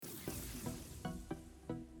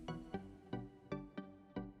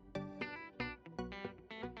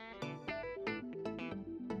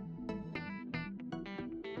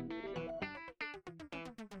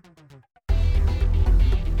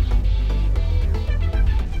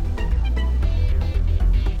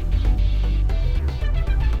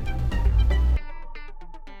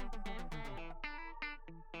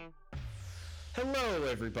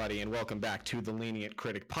everybody, and welcome back to the Lenient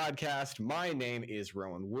Critic Podcast. My name is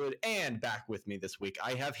Rowan Wood, and back with me this week,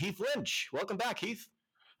 I have Heath Lynch. Welcome back, Heath.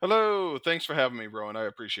 Hello. Thanks for having me, Rowan. I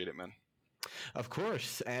appreciate it, man. Of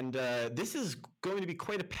course, and this is going to be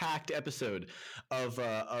quite a packed episode of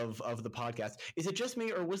the podcast. Is it just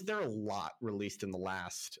me, or was there a lot released in the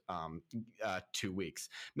last 2 weeks?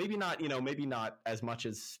 Maybe not, maybe not as much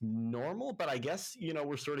as normal, but I guess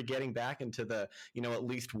we're sort of getting back into the at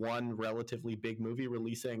least one relatively big movie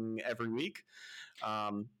releasing every week.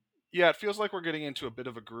 Yeah, it feels like we're getting into a bit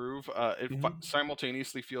of a groove. It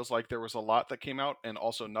simultaneously feels like there was a lot that came out and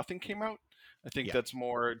also nothing came out. I think that's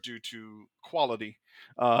more due to quality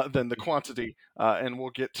than the quantity, and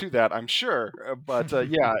we'll get to that, I'm sure. But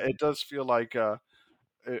yeah, it does feel like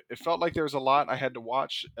it felt like there was a lot I had to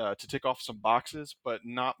watch to tick off some boxes, but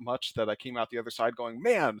not much that I came out the other side going,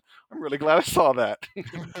 man, I'm really glad I saw that.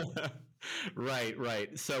 Right.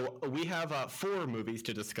 So we have 4 movies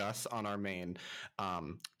to discuss on our main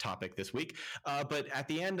topic this week. But at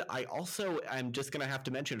the end, I also am just going to have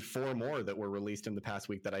to mention 4 more that were released in the past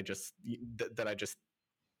week that I just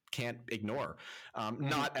can't ignore.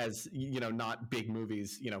 Not as not big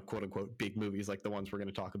movies, quote unquote big movies like the ones we're going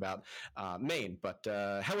to talk about main. But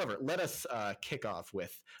however, let us kick off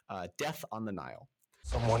with Death on the Nile.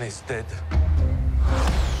 Someone is dead.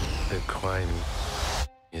 The crime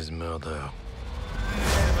is murder.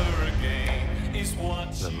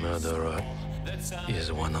 The murderer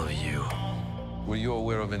is one of you. Were you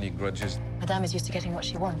aware of any grudges? Madame is used to getting what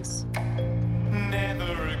she wants.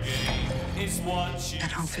 I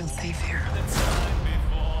don't feel safe here.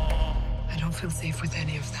 I don't feel safe with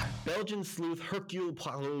any of them. Belgian sleuth Hercule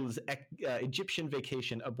Poirot's Egyptian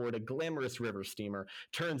vacation aboard a glamorous river steamer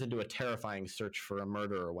turns into a terrifying search for a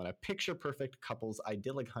murderer when a picture-perfect couple's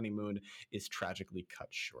idyllic honeymoon is tragically cut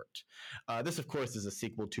short. This, of course, is a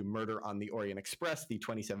sequel to Murder on the Orient Express, the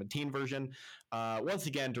 2017 version, once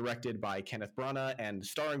again directed by Kenneth Branagh and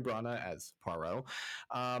starring Branagh as Poirot.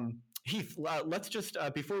 Heath, let's just,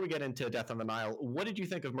 before we get into Death on the Nile, what did you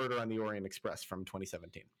think of Murder on the Orient Express from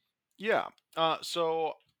 2017? Yeah.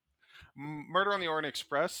 So Murder on the Orient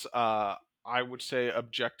Express, I would say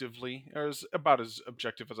objectively, it was about as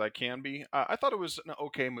objective as I can be. I thought it was an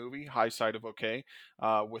okay movie, high side of okay,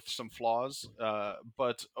 with some flaws.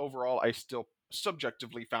 But overall, I still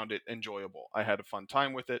subjectively found it enjoyable. I had a fun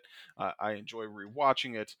time with it. I enjoy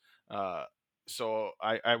rewatching it. So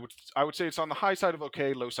I would say it's on the high side of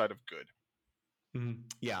okay, low side of good.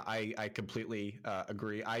 Yeah, I completely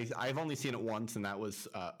agree. I've only seen it once, and that was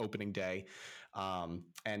opening day. I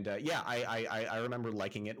remember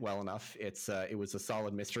liking it well enough. It was a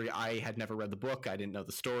solid mystery. I had never read the book. I didn't know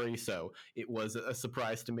the story, so it was a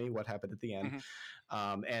surprise to me what happened at the end.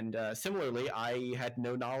 Similarly, I had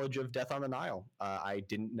no knowledge of Death on the Nile. I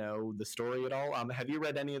didn't know the story at all. Have you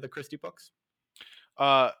read any of the Christie books?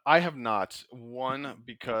 I have not. One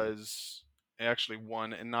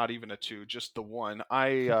and not even a two, just the one.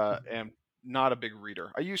 I am not a big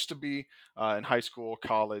reader. I used to be in high school,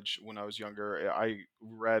 college, when I was younger. I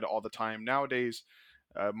read all the time. Nowadays,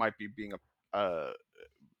 might be being a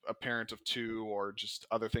parent of two or just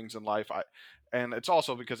other things in life. And it's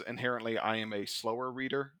also because inherently I am a slower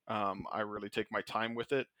reader. I really take my time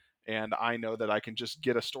with it. And I know that I can just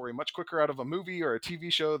get a story much quicker out of a movie or a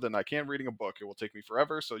TV show than I can reading a book. It will take me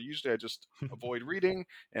forever. So usually I just avoid reading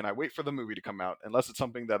and I wait for the movie to come out. Unless it's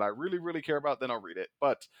something that I really, really care about, then I'll read it.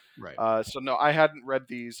 But Right. so no, I hadn't read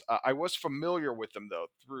these. I was familiar with them though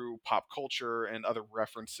through pop culture and other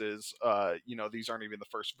references. These aren't even the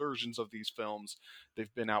first versions of these films.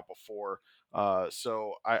 They've been out before.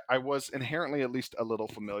 So I was inherently at least a little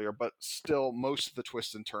familiar, but still most of the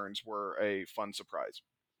twists and turns were a fun surprise.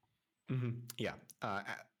 Yeah,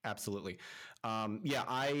 absolutely.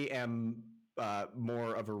 I am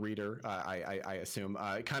more of a reader. I assume,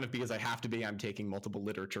 kind of because I have to be. I'm taking multiple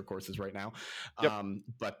literature courses right now. Yep.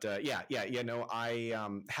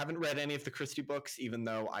 I haven't read any of the Christie books, even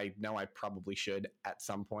though I know I probably should at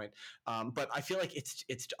some point. But I feel like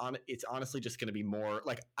it's honestly just going to be more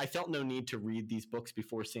like I felt no need to read these books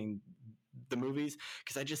before seeing the movies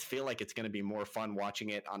because I just feel like it's going to be more fun watching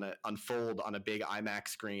it unfold on a big IMAX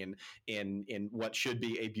screen in what should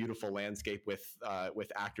be a beautiful landscape with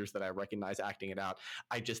actors that I recognize acting it out.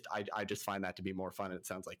 I just find that to be more fun, and it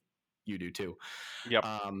sounds like you do too. Yep.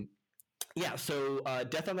 So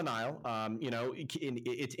Death on the Nile,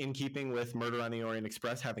 it's in keeping with Murder on the Orient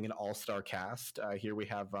Express having an all-star cast. Here we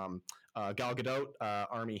have Gal Gadot,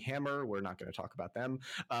 Armie Hammer. We're not going to talk about them.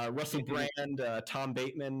 Russell Brand, Tom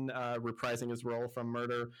Bateman reprising his role from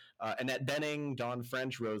Murder. Annette Bening, Dawn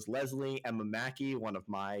French, Rose Leslie, Emma Mackey, one of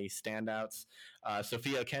my standouts.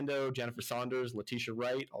 Sophia Okendo, Jennifer Saunders, Letitia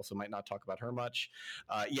Wright. Also, might not talk about her much.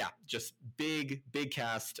 Yeah, just big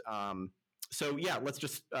cast. So yeah, let's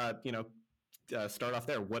just start off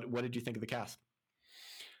there. What did you think of the cast?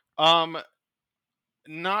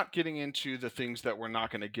 Not getting into the things that we're not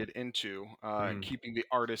going to get into, keeping the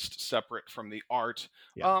artist separate from the art.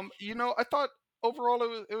 Yeah. I thought overall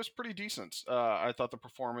it was pretty decent. I thought the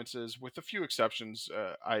performances, with a few exceptions,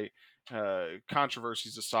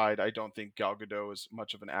 controversies aside, I don't think Gal Gadot is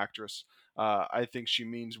much of an actress. I think she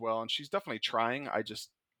means well, and she's definitely trying. I just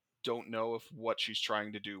don't know if what she's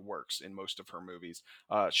trying to do works in most of her movies.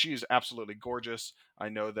 She is absolutely gorgeous. I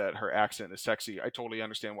know that her accent is sexy. I totally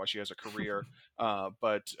understand why she has a career,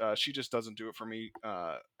 but she just doesn't do it for me.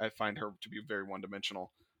 I find her to be very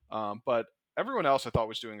one-dimensional. But everyone else I thought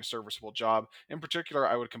was doing a serviceable job. In particular,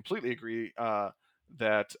 I would completely agree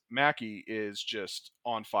that Mackie is just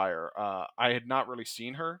on fire. I had not really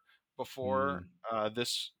seen her before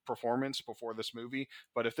this performance, before this movie,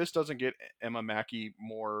 but if this doesn't get Emma Mackey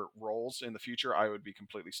more roles in the future, I would be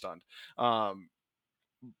completely stunned.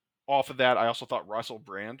 Off of that, I also thought Russell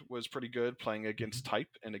Brand was pretty good, playing against type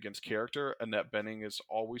and against character. Annette Bening is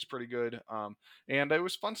always pretty good. And it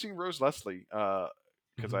was fun seeing Rose Leslie,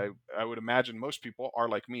 because I would imagine most people are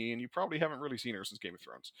like me, and you probably haven't really seen her since Game of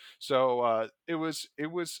Thrones. So it was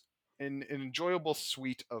an enjoyable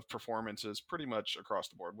suite of performances pretty much across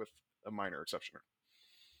the board, with a minor exception.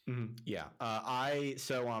 Yeah. I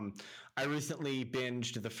recently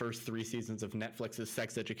binged the first 3 seasons of Netflix's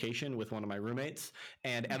Sex Education with one of my roommates,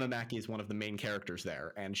 and Emma Mackey is one of the main characters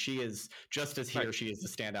there, and she is, just as here, she is the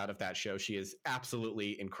standout of that show. She is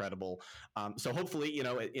absolutely incredible. So hopefully,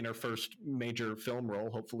 in her first major film role,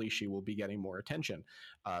 hopefully she will be getting more attention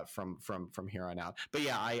from here on out. But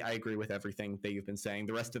yeah, I agree with everything that you've been saying.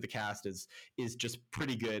 The rest of the cast is just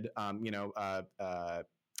pretty good.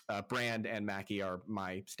 Brand and Mackie are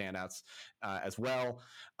my standouts as well.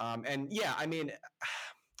 And yeah, I mean,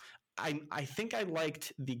 I think I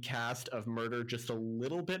liked the cast of Murder just a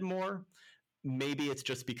little bit more. Maybe it's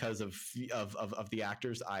just because of the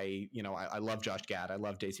actors. I love Josh Gad. I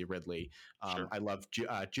love Daisy Ridley. Sure. I love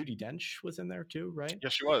Judi Dench was in there too, right?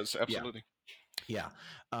 Yes, she was, absolutely. Yeah.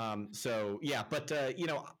 So yeah, but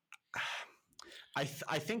I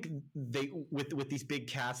think they with these big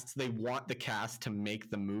casts, they want the cast to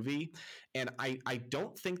make the movie, and I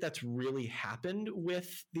don't think that's really happened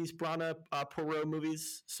with these Brana Poirot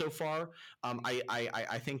movies so far.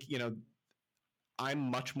 I think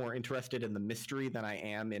I'm much more interested in the mystery than I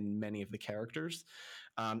am in many of the characters.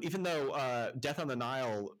 Even though Death on the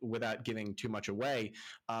Nile, without giving too much away,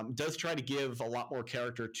 does try to give a lot more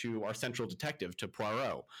character to our central detective, to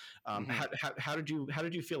Poirot. How did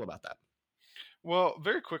you feel about that? Well,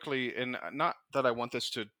 very quickly, and not that I want this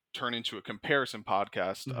to turn into a comparison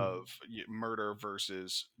podcast of Murder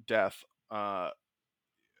versus Death,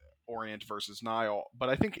 Orient versus Nile, but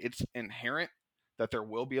I think it's inherent that there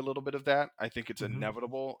will be a little bit of that. I think it's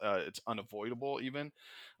inevitable. It's unavoidable even.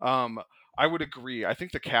 I would agree. I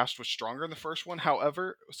think the cast was stronger in the first one.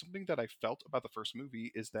 However, something that I felt about the first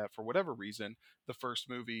movie is that for whatever reason, the first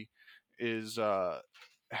movie is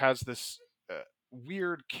has this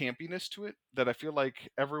weird campiness to it that I feel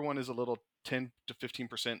like everyone is a little 10 to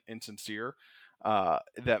 15% insincere.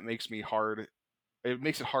 That makes me hard. It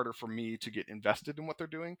makes it harder for me to get invested in what they're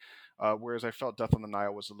doing, whereas I felt Death on the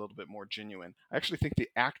Nile was a little bit more genuine. I actually think the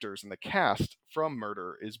actors and the cast from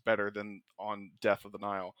Murder is better than on Death of the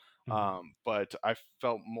Nile, but I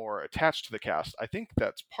felt more attached to the cast. I think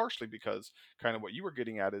that's partially because kind of what you were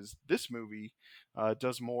getting at is this movie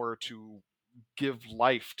does more to give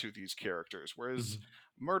life to these characters, whereas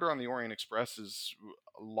Murder on the Orient Express is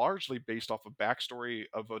largely based off a backstory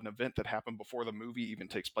of an event that happened before the movie even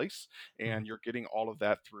takes place, and you're getting all of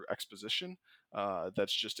that through exposition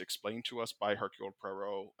that's just explained to us by Hercule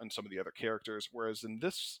Poirot and some of the other characters, whereas in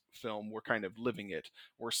this film we're kind of living it.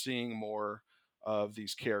 We're seeing more of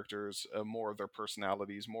these characters, more of their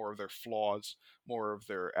personalities, more of their flaws, more of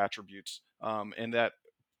their attributes, and that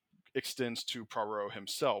extends to Poirot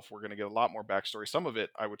himself. We're going to get a lot more backstory. Some of it,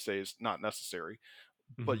 I would say, is not necessary,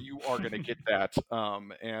 but you are going to get that.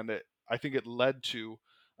 I think it led to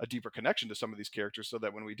a deeper connection to some of these characters, so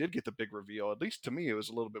that when we did get the big reveal, at least to me, it was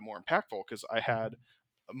a little bit more impactful because I had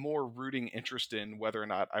a more rooting interest in whether or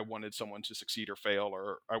not I wanted someone to succeed or fail,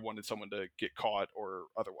 or I wanted someone to get caught or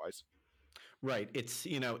otherwise. Right. It's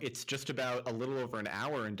just about a little over an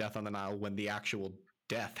hour in Death on the Nile when the actual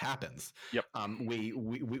death happens. Yep.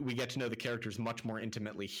 We get to know the characters much more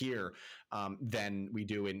intimately here than we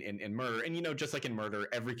do in Murder. And, you know, just like in Murder,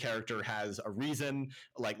 every character has a reason,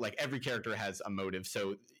 like every character has a motive.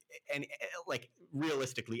 So, and like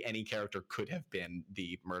realistically, any character could have been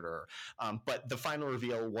the murderer. But the final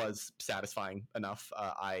reveal was satisfying enough.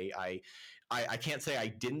 I can't say I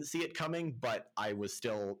didn't see it coming, but I was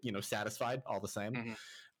still, you know, satisfied all the same. Mm-hmm.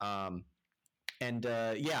 I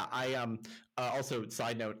also,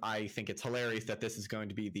 side note, I think it's hilarious that this is going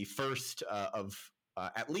to be the first of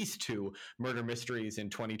at least 2 murder mysteries in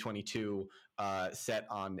 2022 set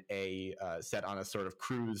on a sort of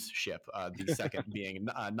cruise ship. The second being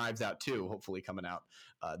Knives Out 2, hopefully coming out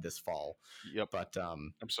this fall. Yep. But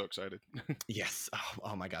I'm so excited. yes.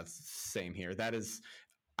 Oh my God. Same here. That is.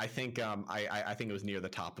 I think I think it was near the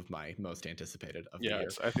top of my most anticipated of the year.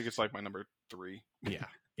 I think it's like my number 3. Yeah.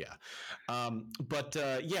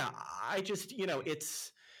 I just, you know,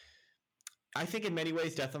 I think in many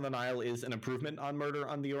ways Death on the Nile is an improvement on Murder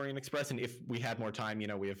on the Orient Express. And if we had more time, you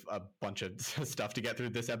know, we have a bunch of stuff to get through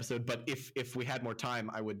this episode, but if we had more time,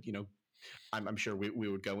 I would, you know, I'm sure we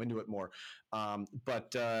would go into it more. I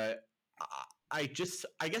guess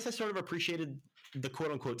I sort of appreciated the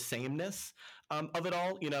quote unquote sameness of it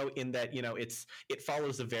all, you know, in that, you know, it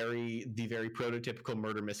follows the very prototypical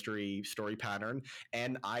murder mystery story pattern,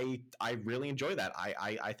 and I really enjoy that.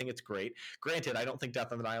 I think it's great. Granted, I don't think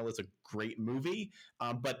Death on the Nile is a great movie,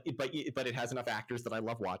 but it has enough actors that I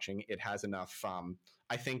love watching. It has enough.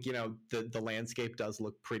 I think, you know, the landscape does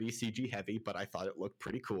look pretty CG heavy, but I thought it looked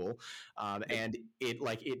pretty cool, and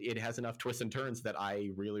it has enough twists and turns that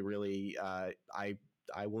I really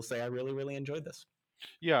I will say I really enjoyed this.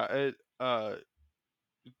 Yeah. To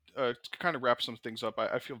kind of wrap some things up,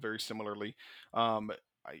 I feel very similarly.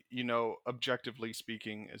 You know, objectively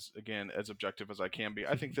speaking, as objective as I can be,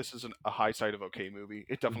 I think this is a high side of okay movie.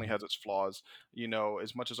 It definitely has its flaws. You know,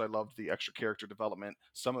 as much as I loved the extra character development,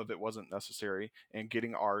 some of it wasn't necessary. And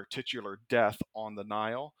getting our titular death on the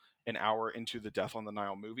Nile an hour into the Death on the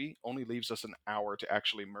Nile movie only leaves us an hour to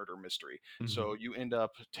actually murder mystery. So you end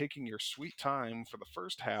up taking your sweet time for the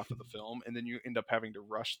first half of the film, and then you end up having to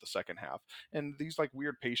rush the second half. And these like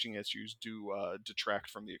weird pacing issues do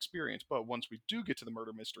detract from the experience. But once we do get to the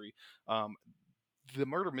murder mystery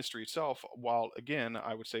itself, while again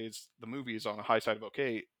I would say the movie is on a high side of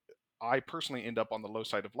okay, I personally end up on the low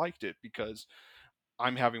side of liked it because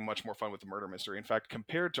I'm having much more fun with the murder mystery. In fact,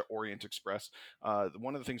 compared to Orient Express,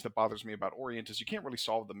 one of the things that bothers me about Orient is you can't really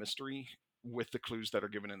solve the mystery with the clues that are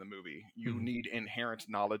given in the movie. You need inherent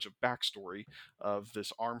knowledge of backstory of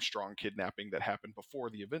this Armstrong kidnapping that happened before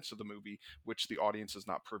the events of the movie, which the audience is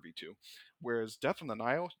not privy to. Whereas Death on the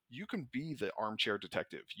Nile, you can be the armchair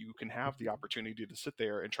detective. You can have the opportunity to sit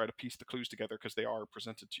there and try to piece the clues together because they are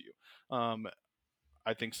presented to you.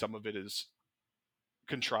 I think some of it is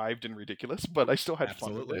contrived and ridiculous, but I still had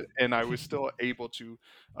fun with it, and I was still able to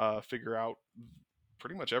figure out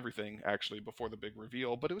pretty much everything actually before the big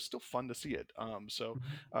reveal. But it was still fun to see it.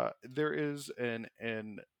 There is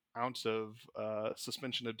an ounce of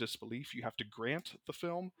suspension of disbelief you have to grant the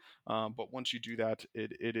film, but once you do that,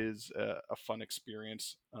 it is a fun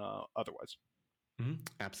experience. Otherwise.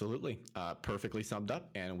 Absolutely. Perfectly summed up,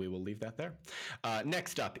 and we will leave that there.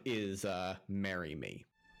 Next up is Marry Me.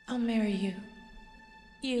 I'll marry you.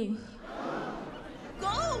 You.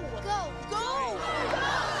 Go! Go! Go!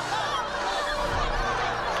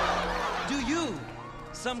 Do you,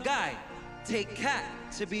 some guy, take Kat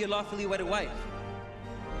to be your lawfully wedded wife?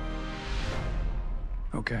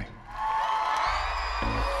 Okay.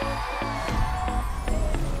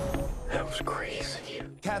 That was crazy.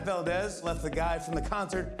 Kat Valdez left the guy from the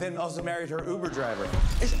concert, then also married her Uber driver.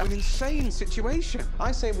 It's an insane situation.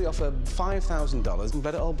 I say we offer $5,000 and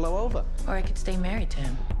let it all blow over. Or I could stay married to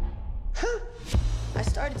him. Huh? I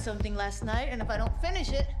started something last night, and if I don't finish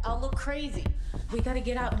it, I'll look crazy. We gotta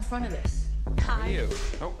get out in front of this. Hi. You.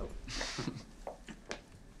 Oh.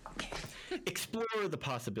 Explore the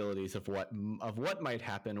possibilities of what might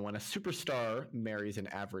happen when a superstar marries an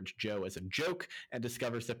average Joe as a joke and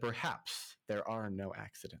discovers that perhaps there are no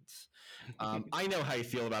accidents. I know how you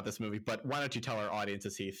feel about this movie, but why don't you tell our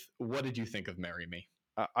audiences, Heath, what did you think of Marry Me?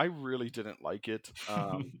 I really didn't like it.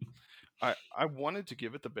 I wanted to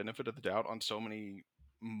give it the benefit of the doubt on so many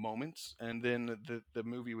moments, and then the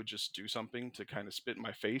movie would just do something to kind of spit in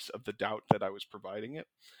my face of the doubt that I was providing it.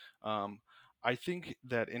 I think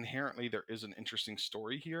that inherently there is an interesting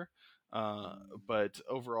story here, but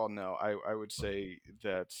overall, no. I would say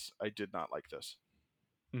that I did not like this.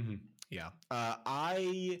 Yeah.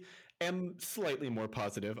 I am slightly more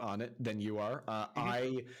positive on it than you are.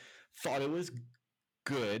 I thought it was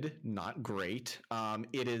good, not great.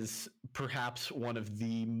 It is perhaps one of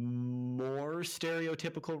the more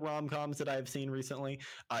stereotypical rom-coms that I've seen recently.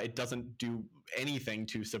 It doesn't do anything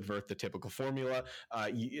to subvert the typical formula. All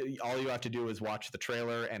you have to do is watch the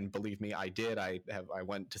trailer, and believe me, I did. I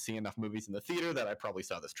went to see enough movies in the theater that I probably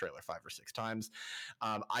saw this trailer 5 or 6 times.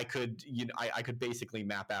 I could basically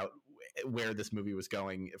map out where this movie was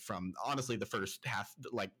going from honestly the first half,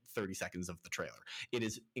 like 30 seconds of the trailer. It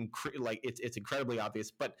is it's incredibly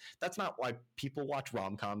obvious, but that's not why people watch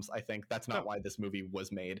rom-coms. I think that's not why this movie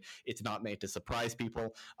was made. It's not made to surprise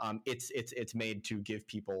people. It's made to give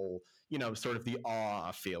people, sort of the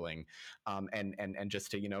awe feeling, and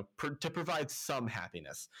just to to provide some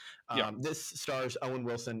happiness. This stars Owen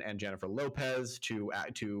Wilson and Jennifer Lopez, two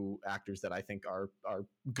actors that I think are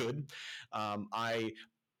good.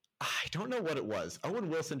 I don't know what it was. Owen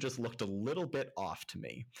Wilson just looked a little bit off to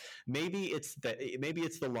me. Maybe it's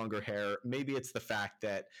the longer hair. Maybe it's the fact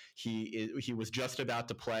that he was just about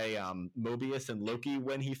to play Mobius and Loki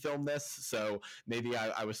when he filmed this. So maybe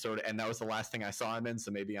I was sort of, and that was the last thing I saw him in.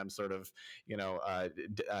 So maybe I'm sort of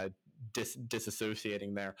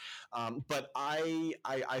disassociating there. But I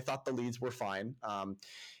thought the leads were fine.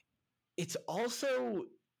 It's also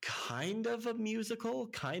kind of a musical,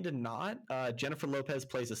 kind of not. Jennifer Lopez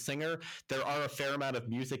plays a singer. There are a fair amount of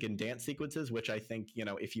music and dance sequences, which I think,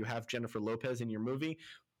 if you have Jennifer Lopez in your movie,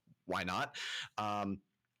 why not?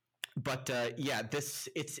 But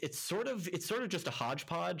it's sort of just a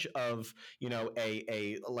hodgepodge of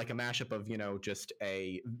a like a mashup of just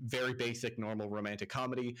a very basic normal romantic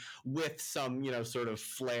comedy with some sort of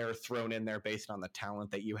flair thrown in there based on the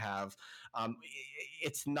talent that you have.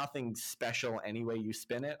 It's nothing special any way you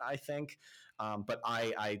spin it, I think. But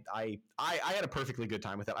I had a perfectly good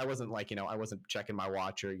time with it. I wasn't I wasn't checking my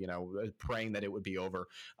watch or praying that it would be over.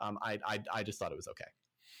 I just thought it was okay.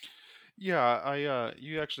 Yeah,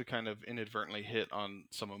 you actually kind of inadvertently hit on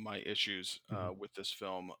some of my issues with this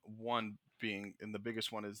film. One being, and the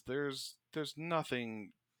biggest one is there's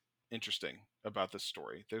nothing interesting about this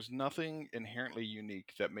story. There's nothing inherently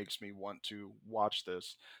unique that makes me want to watch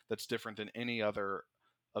this that's different than any other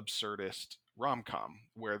absurdist rom-com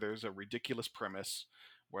where there's a ridiculous premise,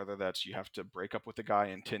 whether that's you have to break up with the guy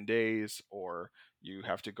in 10 days or you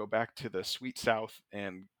have to go back to the sweet south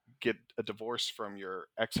and get a divorce from your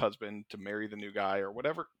ex-husband to marry the new guy, or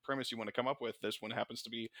whatever premise you want to come up with. This one happens to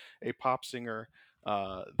be a pop singer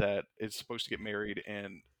that is supposed to get married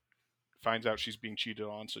and finds out she's being cheated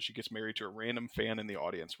on, so she gets married to a random fan in the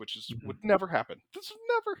audience, which is would never happen. This is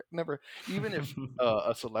never. Even if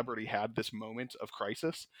a celebrity had this moment of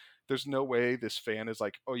crisis, there's no way this fan is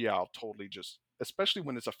like, oh yeah, I'll totally just. Especially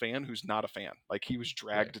when it's a fan who's not a fan, like he was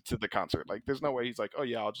dragged to the concert. Like, there's no way he's like, oh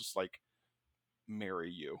yeah, I'll just like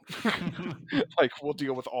marry you. Like, we'll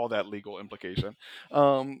deal with all that legal implication.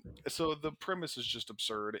 So the premise is just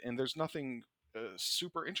absurd, and there's nothing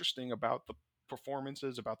super interesting about the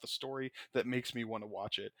performances, about the story, that makes me want to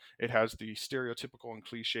watch it. It has the stereotypical and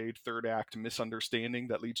cliched third act misunderstanding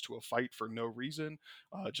that leads to a fight for no reason,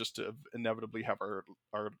 just to inevitably have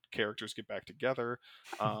our characters get back together.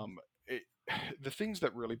 It, the things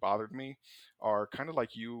that really bothered me are kind of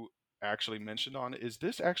like you actually mentioned on, is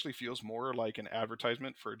this actually feels more like an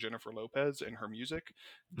advertisement for Jennifer Lopez and her music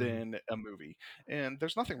than a movie. And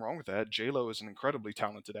there's nothing wrong with that. J-Lo is an incredibly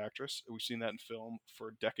talented actress. We've seen that in film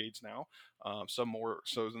for decades now, some more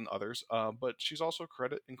so than others, but she's also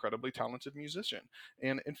incredibly talented musician.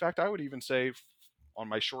 And in fact, I would even say on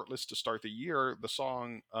my short list to start the year, the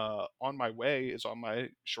song On My Way is on my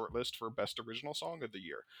short list for best original song of the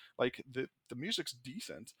year. Like, the music's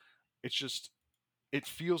decent. It's just, it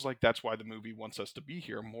feels like that's why the movie wants us to be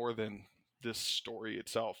here more than this story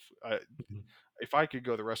itself. If I could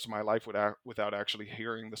go the rest of my life without actually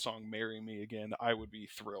hearing the song "Marry Me" again, I would be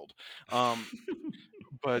thrilled.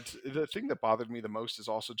 But the thing that bothered me the most is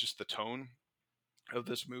also just the tone of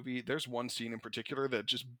this movie. There's one scene in particular that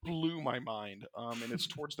just blew my mind, and it's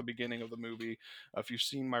towards the beginning of the movie. If you've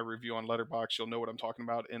seen my review on Letterboxd, you'll know what I'm talking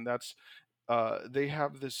about, and that's they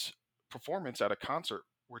have this performance at a concert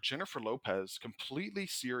where Jennifer Lopez, completely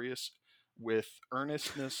serious with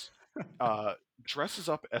earnestness, dresses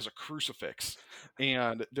up as a crucifix,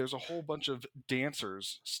 and there's a whole bunch of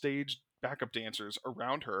dancers, stage backup dancers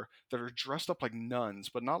around her that are dressed up like nuns,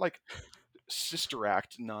 but not like Sister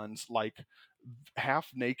Act nuns, like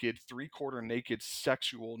half naked, three-quarter naked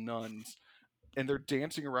sexual nuns, and they're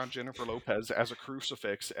dancing around Jennifer Lopez as a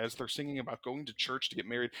crucifix as they're singing about going to church to get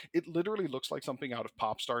married. It literally looks like something out of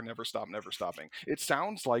Pop Star Never Stop Never Stopping. It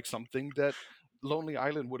sounds like something that Lonely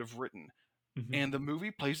Island would have written. And the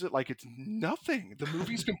movie plays it like it's nothing. The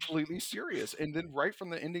movie's completely serious. And then right from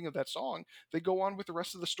the ending of that song, they go on with the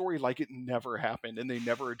rest of the story like it never happened and they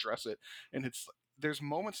never address it. And there's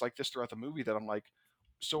moments like this throughout the movie that I'm like,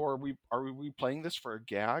 so are we playing this for a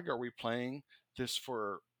gag? Are we playing this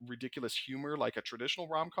for ridiculous humor like a traditional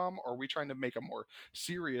rom-com? Or are we trying to make a more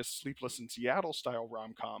serious Sleepless in Seattle style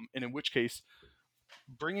rom-com? And in which case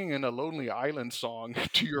bringing in a Lonely Island song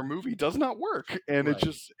to your movie does not work, and Right.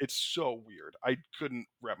 it's so weird. I couldn't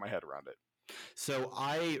wrap my head around it. So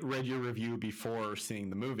I read your review before seeing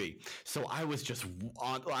the movie. So I was just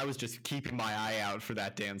keeping my eye out for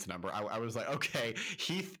that dance number. I was like, okay,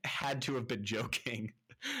 Heath had to have been joking,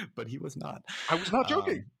 but he was not. I was not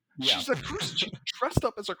joking. Yeah. She's dressed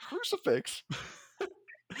up as a crucifix.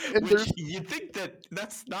 And which you'd think that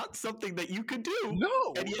that's not something that you could do.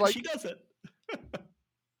 No, and yet she does it.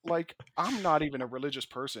 Like, I'm not even a religious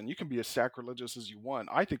person. You can be as sacrilegious as you want.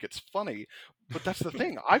 I think it's funny. But that's the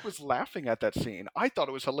thing. I was laughing at that scene. I thought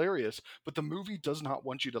it was hilarious. But the movie does not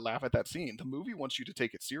want you to laugh at that scene. The movie wants you to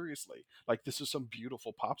take it seriously. Like, this is some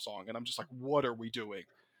beautiful pop song. And I'm just like, what are we doing?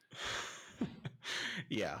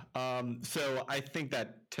 Yeah. So I think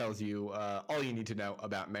that tells you all you need to know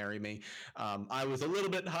about Marry Me. I was a little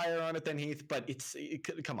bit higher on it than Heath, but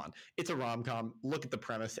come on. It's a rom-com. Look at the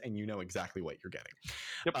premise and you know exactly what you're getting.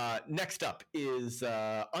 Yep. Next up is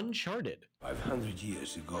Uncharted. 500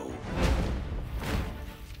 years ago,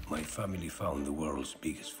 my family found the world's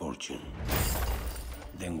biggest fortune,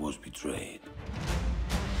 then was betrayed.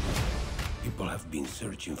 People have been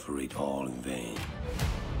searching for it all in vain.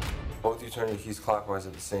 Both you turn your keys clockwise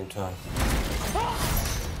at the same time.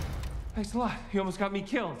 Thanks a lot. You almost got me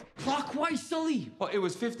killed. Clockwise, Sully! Well, it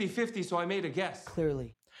was 50-50, so I made a guess.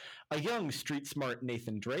 Clearly. A young, street-smart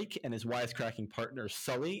Nathan Drake and his wisecracking partner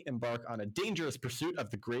Sully embark on a dangerous pursuit of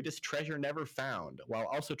the greatest treasure never found, while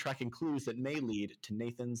also tracking clues that may lead to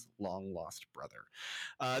Nathan's long-lost brother.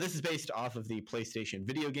 This is based off of the PlayStation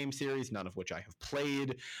video game series, none of which I have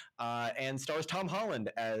played, and stars Tom Holland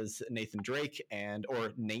as Nathan Drake,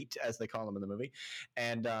 or Nate, as they call him in the movie,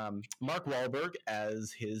 and Mark Wahlberg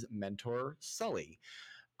as his mentor Sully.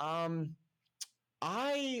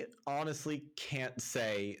 I honestly can't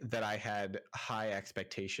say that I had high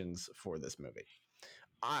expectations for this movie.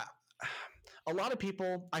 I heard a lot of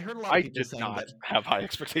people saying that have high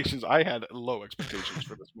expectations. I had low expectations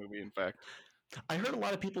for this movie, in fact. I heard a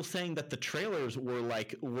lot of people saying that the trailers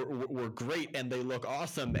were great and they look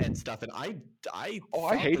awesome and stuff, and I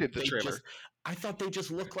hated the trailer. I thought they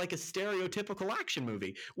just looked like a stereotypical action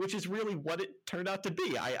movie, which is really what it turned out to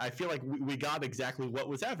be. I feel like we got exactly what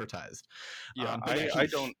was advertised. Yeah, I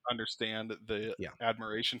don't understand the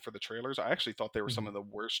admiration for the trailers. I actually thought they were some of the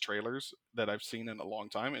worst trailers that I've seen in a long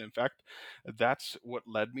time. And in fact, that's what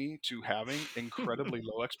led me to having incredibly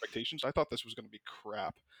low expectations. I thought this was going to be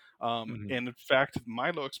crap. And in fact,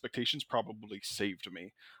 my low expectations probably saved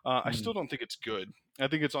me. I still don't think it's good. I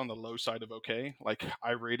think it's on the low side of okay. Like,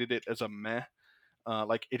 I rated it as a meh.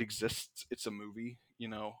 Like, it exists. It's a movie. You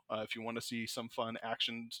know, if you want to see some fun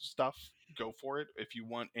action stuff, go for it. If you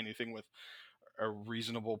want anything with a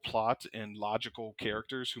reasonable plot and logical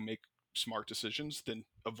characters who make smart decisions, then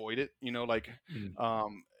avoid it. You know, like,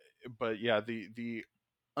 but yeah, the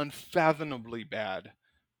unfathomably bad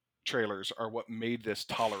trailers are what made this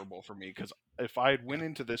tolerable for me, because if I had went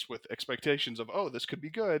into this with expectations of, oh, this could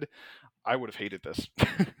be good, I would have hated this.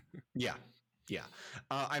 Yeah.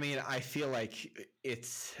 I mean, I feel like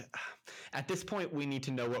it's at this point we need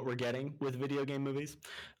to know what we're getting with video game movies.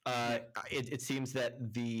 It seems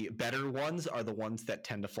that the better ones are the ones that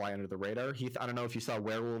tend to fly under the radar. Heath, I don't know if you saw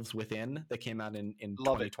Werewolves Within that came out in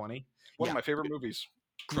 2020. One of my favorite movies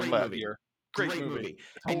from Great that movie. year. Great movie.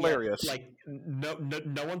 It's hilarious. Yet, like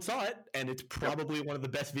no one saw it, and it's probably one of the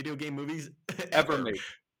best video game movies ever made.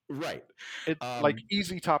 Right. It's like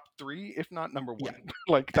easy top 3, if not number 1. Yeah.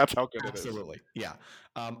 Like, that's how good it is. Absolutely. Yeah.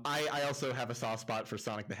 I also have a soft spot for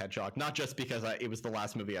Sonic the Hedgehog, not just because it was the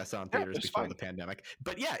last movie I saw in theaters before the pandemic,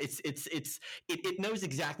 but yeah, it knows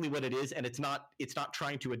exactly what it is, and it's not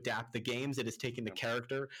trying to adapt the games. It is taking the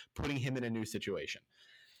character, putting him in a new situation.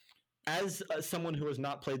 As someone who has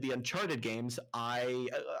not played the Uncharted games, I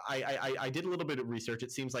did a little bit of research.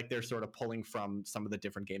 It seems like they're sort of pulling from some of the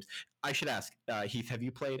different games. I should ask, Heath, have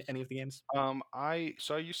you played any of the games? I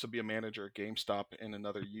used to be a manager at GameStop in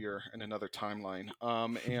another year, in another timeline.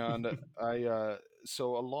 And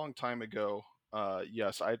so a long time ago,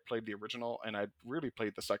 yes, I had played the original, and I'd really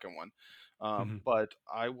played the second one. But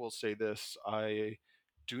I will say this,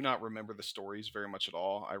 do not remember the stories very much at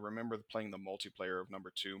all. I remember playing the multiplayer of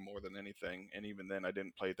number 2 more than anything, and even then I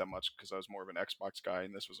didn't play it that much because I was more of an Xbox guy,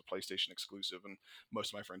 and this was a PlayStation exclusive, and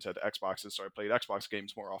most of my friends had Xboxes, so I played Xbox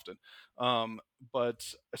games more often.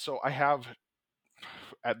 But so I have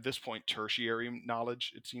at this point tertiary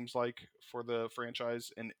knowledge, it seems like, for the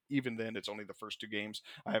franchise, and even then it's only the first 2 games.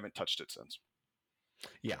 I haven't touched it since.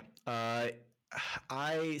 Yeah. I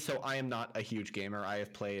am not a huge gamer. I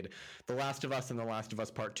have played The Last of Us and The Last of Us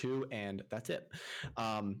Part 2, and that's it.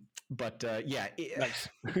 Nice.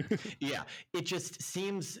 Yeah, it just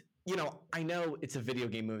seems, I know it's a video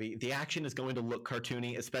game movie. The action is going to look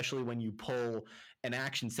cartoony, especially when you pull an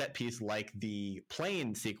action set piece like the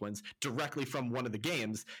plane sequence directly from one of the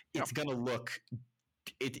games. It's going to look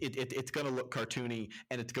it's going to look cartoony,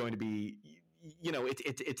 and it's going to be,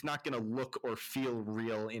 it's not going to look or feel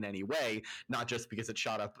real in any way, not just because it's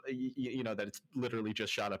shot up, that it's literally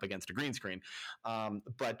just shot up against a green screen,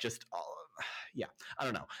 but just yeah, I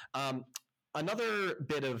don't know. Another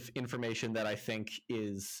bit of information that I think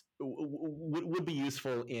would be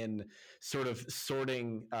useful in sort of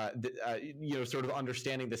sorting, sort of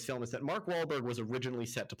understanding this film, is that Mark Wahlberg was originally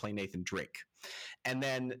set to play Nathan Drake, and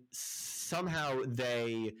then somehow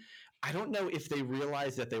I don't know if they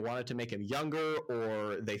realized that they wanted to make him younger,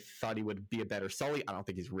 or they thought he would be a better Sully. I don't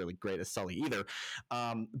think he's really great as Sully either,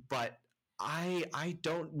 but I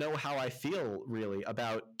don't know how I feel really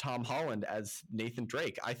about Tom Holland as Nathan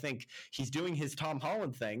Drake. I think he's doing his Tom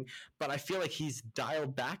Holland thing, but I feel like he's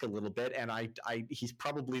dialed back a little bit, and he's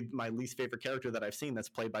probably my least favorite character that I've seen that's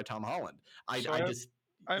played by Tom Holland. I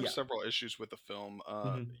have several issues with the film.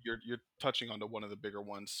 You're touching onto one of the bigger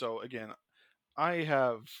ones. So again, I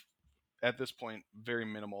have at this point very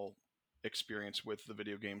minimal experience with the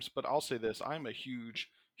video games, but I'll say this: I'm a huge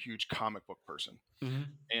comic book person.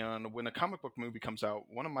 And when a comic book movie comes out,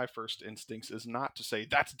 one of my first instincts is not to say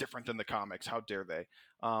that's different than the comics. How dare they?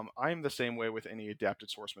 I'm the same way with any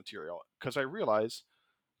adapted source material, because I realize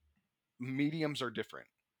mediums are different.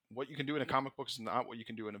 What you can do in a comic book is not what you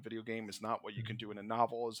can do in a video game, is not what you can do in a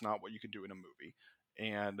novel, is not what you can do in a movie,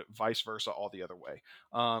 and vice versa all the other way.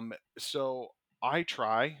 So I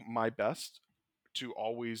try my best to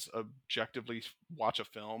always objectively watch a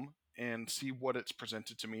film and see what it's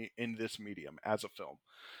presented to me in this medium as a film.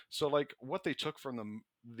 So like what they took from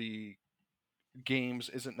the games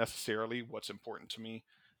isn't necessarily what's important to me.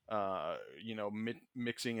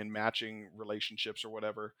 Mixing and matching relationships or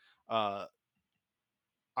whatever.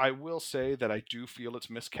 I will say that I do feel it's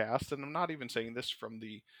miscast, and I'm not even saying this from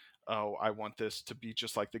the, oh, I want this to be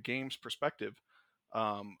just like the game's perspective.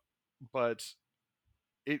 But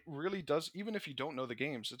it really does, even if you don't know the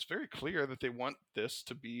games, it's very clear that they want this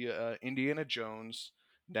to be a Indiana Jones,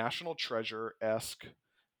 National Treasure-esque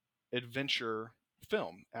adventure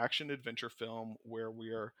film, action adventure film, where we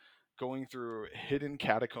are going through hidden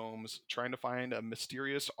catacombs, trying to find a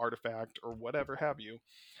mysterious artifact or whatever have you.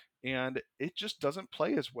 And it just doesn't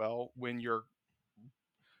play as well when your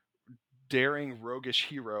daring roguish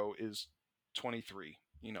hero is 23.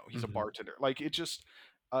 He's a bartender. Like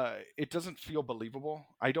it doesn't feel believable.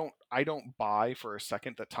 I don't buy for a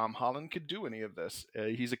second that Tom Holland could do any of this.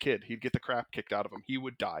 He's a kid. He'd get the crap kicked out of him. He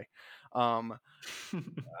would die.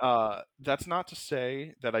 That's not to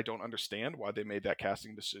say that I don't understand why they made that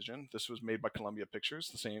casting decision. This was made by Columbia Pictures,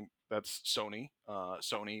 the same, that's Sony.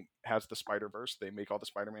 Sony has the Spider-Verse. They make all the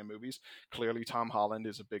Spider-Man movies. Clearly Tom Holland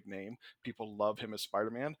is a big name. People love him as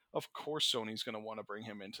Spider-Man. Of course Sony's going to want to bring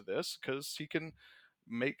him into this because they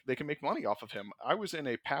can make money off of him. I was in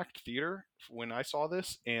a packed theater when I saw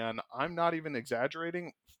this, and I'm not even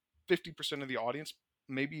exaggerating. 50% of the audience,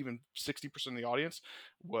 maybe even 60% of the audience,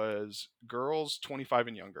 was girls 25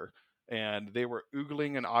 and younger, and they were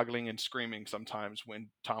oogling and ogling and screaming sometimes when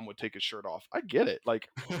Tom would take his shirt off. I get it, like,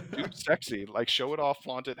 dude's sexy, like, show it off,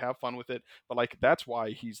 flaunt it, have fun with it, but like that's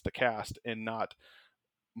why he's the cast and not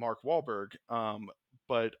Mark Wahlberg.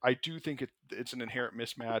 But I do think it's an inherent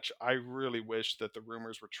mismatch. I really wish that the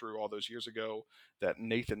rumors were true all those years ago that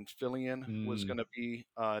Nathan Fillion was going to be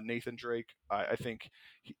Nathan Drake. I think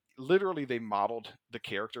literally they modeled the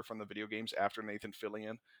character from the video games after Nathan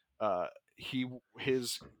Fillion.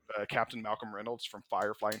 His Captain Malcolm Reynolds from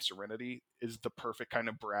Firefly and Serenity is the perfect kind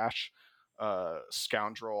of brash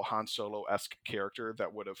scoundrel Han Solo-esque character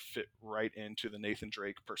that would have fit right into the Nathan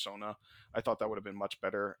Drake persona. I thought that would have been much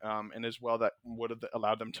better. And as well, that would have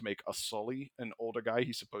allowed them to make a Sully an older guy.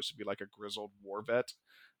 He's supposed to be like a grizzled war vet.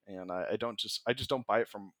 And I just don't buy it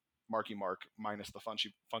from Marky Mark minus the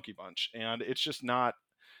Funky Bunch. And it's just not,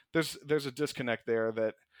 there's a disconnect there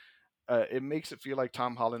that it makes it feel like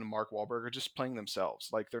Tom Holland and Mark Wahlberg are just playing themselves.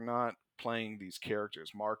 Like they're not playing these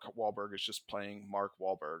characters. Mark Wahlberg is just playing Mark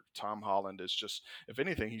Wahlberg. Tom Holland is just, if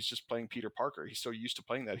anything, he's just playing Peter Parker. He's so used to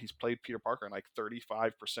playing that. He's played Peter Parker in like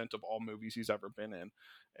 35% of all movies he's ever been in,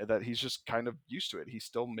 and that he's just kind of used to it. He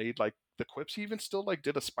still made like the quips. He even still like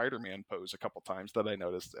did a Spider-Man pose a couple times that I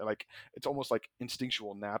noticed. Like it's almost like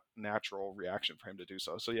instinctual, natural reaction for him to do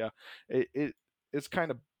so. So yeah, it's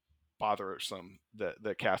kind of bothersome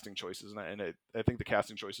the casting choices, and I think the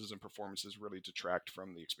casting choices and performances really detract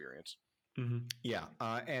from the experience. Mm-hmm. Yeah,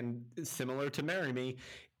 and similar to Marry Me,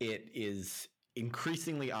 it is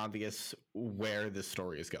increasingly obvious where this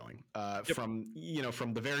story is going. Yep.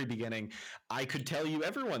 From the very beginning, I could tell you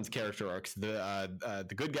everyone's character arcs,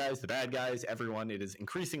 the good guys, the bad guys, everyone. It is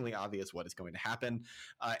increasingly obvious what is going to happen,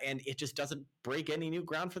 and it just doesn't break any new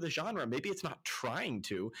ground for the genre. Maybe it's not trying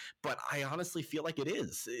to, but I honestly feel like it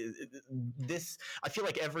is. I feel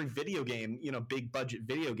like every video game, big budget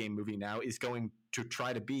video game movie now is going to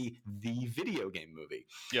try to be the video game movie.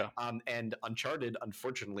 Yeah. And Uncharted,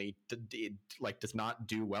 unfortunately, does not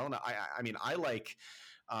do well. And I mean, I like.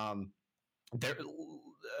 There,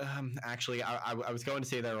 actually, I was going to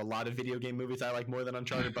say there are a lot of video game movies I like more than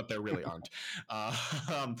Uncharted, but there really aren't.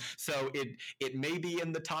 So it may be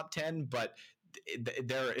in the top 10, but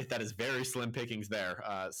that is very slim pickings there.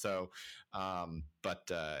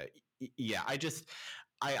 Yeah,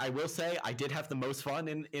 I will say I did have the most fun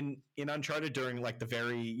in Uncharted during like the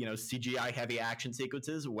very CGI heavy action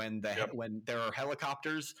sequences when there are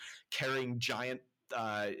helicopters carrying giant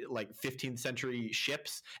like 15th century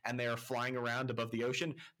ships and they are flying around above the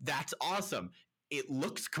ocean. That's awesome. It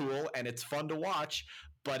looks cool and it's fun to watch,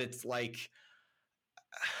 but it's like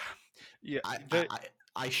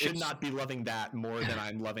I should not be loving that more than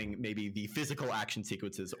I'm loving maybe the physical action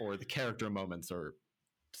sequences or the character moments or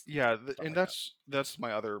and that's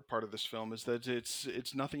my other part of this film is that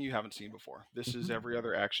it's nothing you haven't seen before. This is every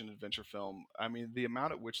other action adventure film. I mean, the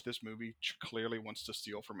amount at which this movie clearly wants to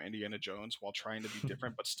steal from Indiana Jones while trying to be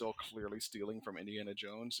different, but still clearly stealing from Indiana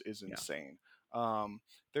Jones is insane.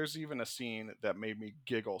 There's even a scene that made me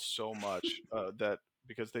giggle so much that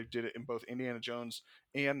because they did it in both Indiana Jones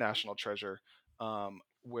and National Treasure,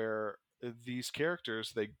 where these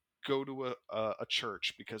characters they go to a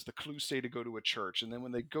church because the clues say to go to a church, and then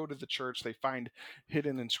when they go to the church they find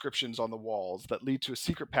hidden inscriptions on the walls that lead to a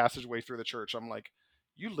secret passageway through the church. I'm like,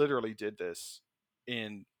 you literally did this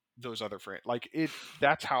in those other frames. Like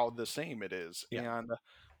that's how the same it is.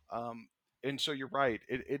 And so you're right,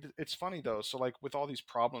 it's funny though. So like with all these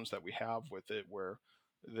problems that we have with it, where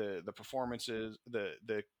the performances,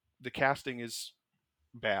 the casting is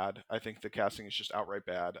bad. I think the casting is just outright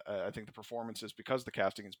bad. I think the performances, because the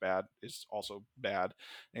casting is bad, is also bad.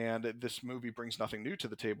 And this movie brings nothing new to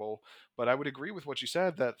the table. But I would agree with what you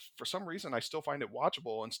said that for some reason I still find it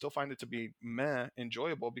watchable and still find it to be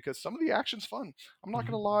enjoyable because some of the action's fun. I'm not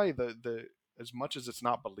gonna lie, the as much as it's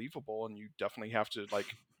not believable, and you definitely have to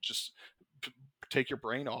like just take your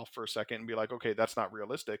brain off for a second and be like, okay, that's not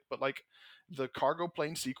realistic. But like the cargo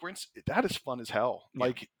plane sequence, that is fun as hell. Yeah.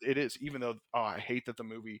 Like it is, even though I hate that the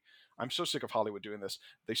movie, I'm so sick of Hollywood doing this.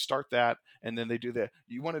 They start that and then they do the,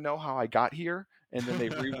 you want to know how I got here? And then they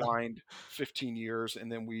rewind 15 years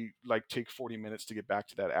and then we like take 40 minutes to get back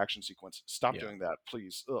to that action sequence. Stop doing that,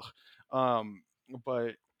 please. Ugh.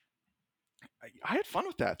 But I had fun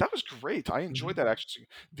with that. That was great. I enjoyed that action.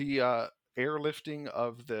 The airlifting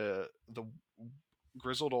of the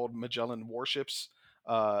grizzled old Magellan warships,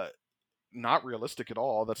 not realistic at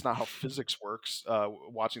all. That's not how physics works.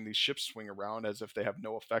 Watching these ships swing around as if they have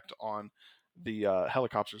no effect on the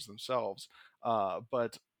helicopters themselves.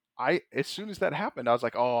 But as soon as that happened, I was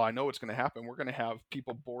like, oh, I know what's going to happen. We're going to have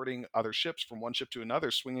people boarding other ships from one ship to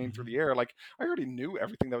another, swinging through the air. Like I already knew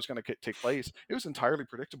everything that was going to take place. It was entirely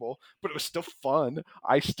predictable, but it was still fun.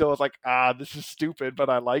 I still was like, this is stupid, but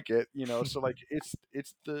I like it. So like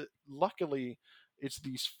luckily it's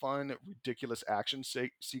these fun, ridiculous action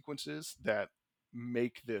sequences that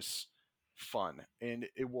make this fun, and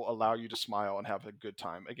it will allow you to smile and have a good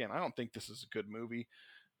time. Again, I don't think this is a good movie.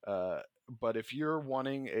 But if you're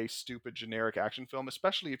wanting a stupid generic action film,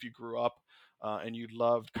 especially if you grew up and you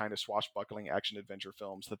loved kind of swashbuckling action adventure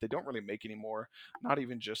films that they don't really make anymore, not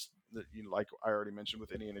even just like I already mentioned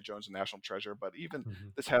with Indiana Jones and National Treasure, but even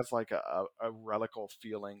this has like a relical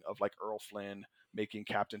feeling of like Errol Flynn making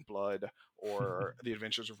Captain Blood or The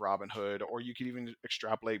Adventures of Robin Hood, or you could even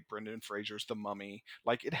extrapolate Brendan Fraser's The Mummy.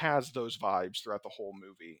 Like it has those vibes throughout the whole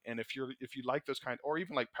movie. And if you like those or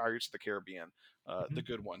even like Pirates of the Caribbean, the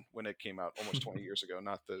good one when it came out almost 20 years ago,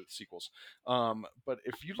 not the sequels. But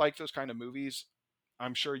if you like those kind of movies,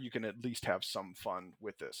 I'm sure you can at least have some fun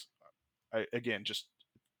with this. again, just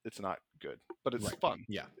it's not good, but it's Right. fun.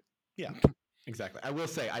 Yeah. Exactly. I will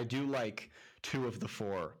say I do like 2 of the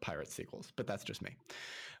 4 pirate sequels, but that's just me.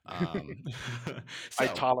 I So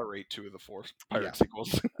tolerate 2 of the 4 pirate Yeah.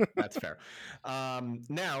 sequels. that's fair.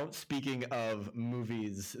 Now, speaking of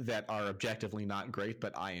movies that are objectively not great,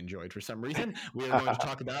 but I enjoyed for some reason, we are going to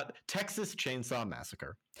talk about Texas Chainsaw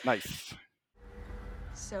Massacre. Nice.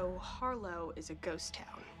 So Harlow is a ghost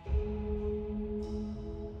town.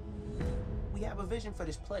 We have a vision for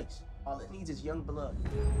this place. All it needs is young blood.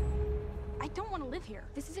 I don't want to live here.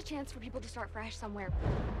 This is a chance for people to start fresh somewhere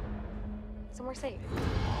safe.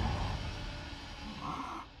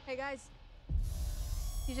 Hey guys,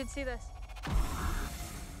 you should see this.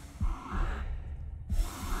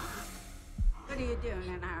 What are you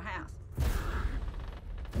doing in our house?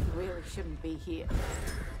 You really shouldn't be here.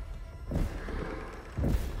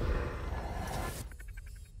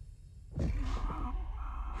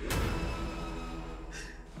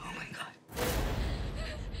 Oh my God.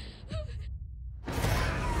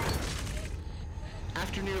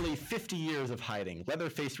 After nearly 50 years of hiding,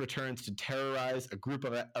 Leatherface returns to terrorize a group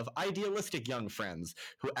of idealistic young friends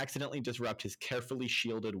who accidentally disrupt his carefully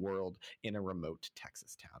shielded world in a remote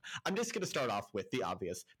Texas town. I'm just going to start off with the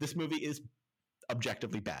obvious. This movie is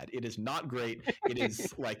objectively bad. It is not great. It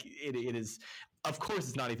is like it is. Of course,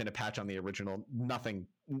 it's not even a patch on the original. Nothing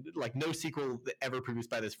like no sequel ever produced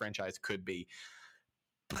by this franchise could be.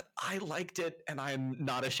 But I liked it, and I'm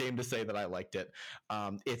not ashamed to say that I liked it.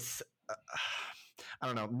 It's. I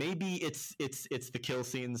don't know. Maybe it's the kill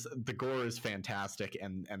scenes. The gore is fantastic,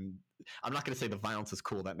 and I'm not going to say the violence is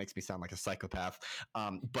cool. That makes me sound like a psychopath.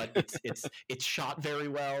 But it's shot very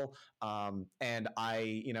well. And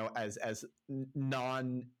I, as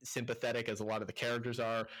non-sympathetic as a lot of the characters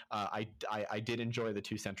are, I did enjoy the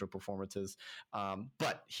 2 central performances.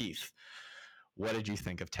 But Heath, what did you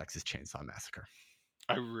think of Texas Chainsaw Massacre?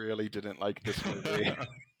 I really didn't like this movie.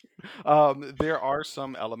 There are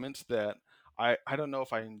some elements that I don't know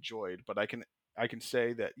if I enjoyed, but I can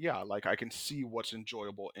say that like I can see what's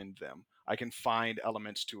enjoyable in them. I can find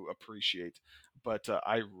elements to appreciate, but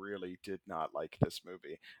I really did not like this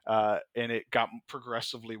movie, and it got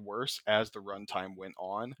progressively worse as the runtime went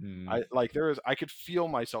on. I could feel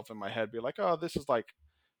myself in my head be like, oh, this is like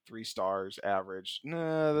 3 stars average.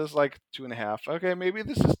 Nah, this is like 2.5. Okay, maybe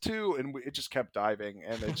this is 2, and it just kept diving,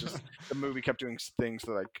 and it just the movie kept doing things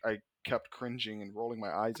that I kept cringing and rolling my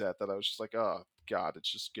eyes at. That I was just like, oh god,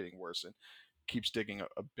 it's just getting worse and keeps digging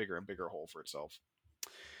a bigger and bigger hole for itself.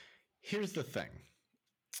 Here's the thing: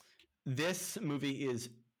 this movie is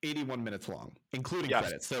 81 minutes long, including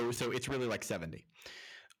credits. So it's really like 70.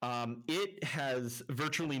 It has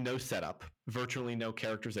virtually no setup, virtually no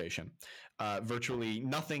characterization, virtually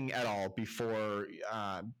nothing at all before,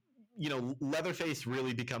 Leatherface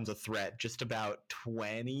really becomes a threat just about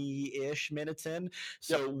 20-ish minutes in.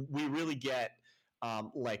 So we really get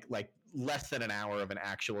like less than an hour of an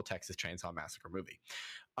actual Texas Chainsaw Massacre movie.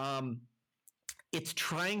 It's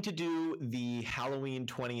trying to do the Halloween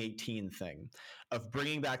 2018 thing of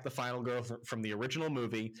bringing back the final girl from the original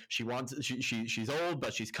movie. She's old,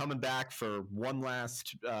 but she's coming back for one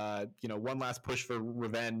last push for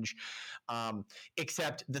revenge.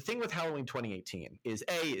 Except the thing with Halloween 2018 is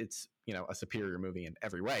it's a superior movie in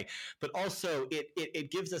every way, but also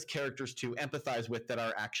it gives us characters to empathize with that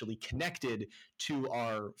are actually connected to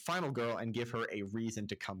our final girl and give her a reason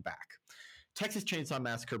to come back. Texas Chainsaw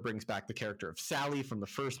Massacre brings back the character of Sally from the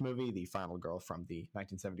first movie, the final girl from the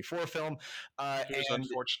 1974 film. It was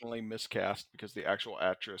unfortunately miscast because the actual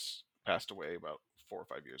actress passed away about 4 or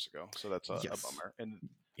 5 years ago. So that's a bummer. And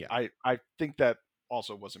I think that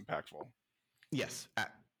also was impactful. Yes,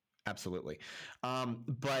 absolutely.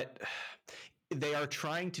 But they are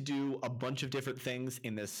trying to do a bunch of different things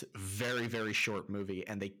in this very, very short movie,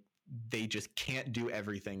 and they just can't do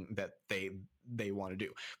everything that they want to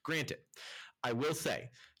do. Granted, I will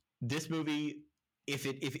say this movie, if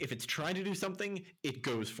it's trying to do something, it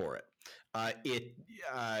goes for it.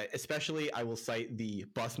 Especially, I will cite the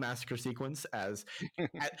bus massacre sequence as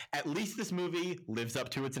at least this movie lives up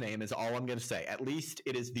to its name. Is all I'm going to say. At least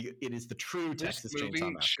it is the true Texas Chainsaw Massacre. This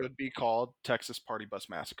movie should be called Texas Party Bus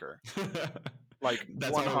Massacre. Like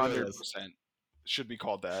 100% should be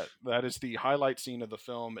called that. That is the highlight scene of the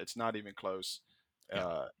film. It's not even close.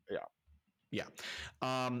 Yeah.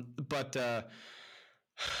 But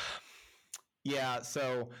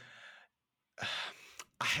so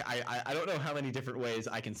I don't know how many different ways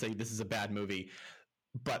I can say this is a bad movie,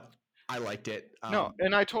 but I liked it. No,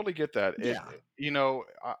 and I totally get that.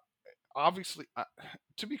 Obviously,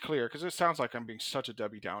 to be clear, because it sounds like I'm being such a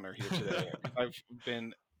Debbie Downer here today. I've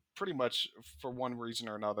been pretty much for one reason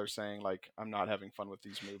or another saying like I'm not having fun with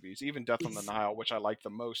these movies. Even Death on the Nile, which I like the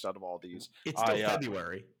most out of all these. It's still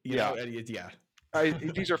February, you know. Yeah.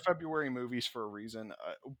 These are February movies for a reason.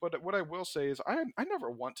 But what I will say is I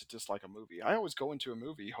never want to dislike a movie. I always go into a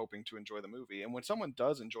movie hoping to enjoy the movie. And when someone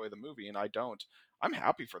does enjoy the movie and I don't, I'm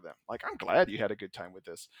happy for them. Like, I'm glad you had a good time with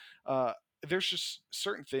this. There's just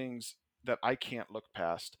certain things that I can't look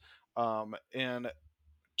past. And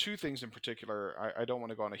two things in particular, I don't want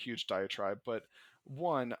to go on a huge diatribe, but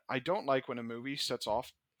one, I don't like when a movie sets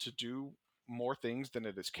off to do more things than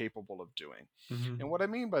it is capable of doing. Mm-hmm. And what I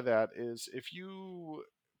mean by that is if you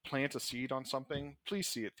plant a seed on something, please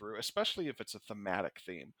see it through, especially if it's a thematic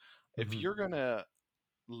theme. If you're going to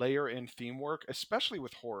layer in theme work, especially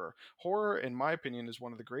with horror, horror, in my opinion, is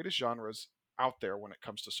one of the greatest genres out there when it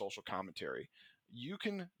comes to social commentary. You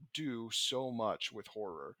can do so much with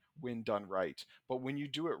horror when done right, but when you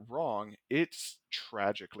do it wrong, it's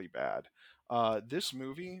tragically bad. This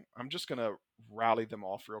movie, I'm just gonna rally them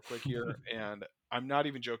off real quick here, and I'm not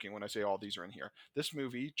even joking when I say all these are in here. This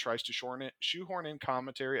movie tries to shoehorn in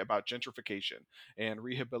commentary about gentrification and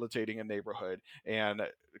rehabilitating a neighborhood and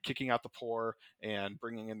kicking out the poor and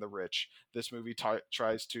bringing in the rich. This movie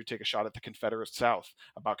tries to take a shot at the Confederate South,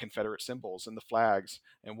 about Confederate symbols and the flags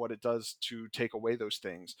and what it does to take away those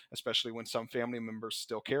things, especially when some family members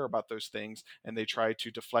still care about those things and they try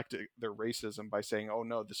to deflect their racism by saying, oh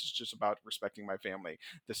no, this is just about respecting my family.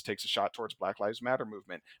 This takes a shot towards Black Lives Matter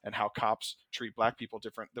movement and how cops treat black people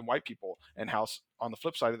different than white people, and how on the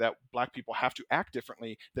flip side of that, black people have to act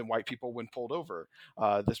differently than white people when pulled over.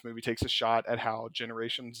 This movie takes a shot at how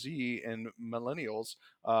Generation Z and millennials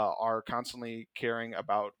are constantly caring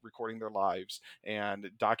about recording their lives and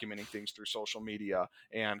documenting things through social media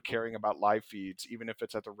and caring about live feeds, even if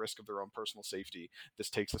it's at the risk of their own personal safety. This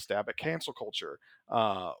takes a stab at cancel culture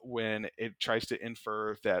when it tries to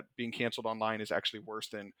infer that being canceled online is actually worse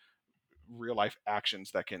than real life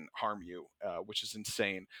actions that can harm you, which is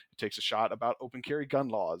insane. It takes a shot about open carry gun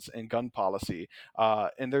laws and gun policy.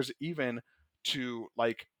 And there's even, to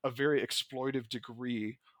like a very exploitive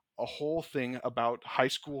degree, a whole thing about high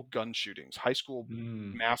school gun shootings, high school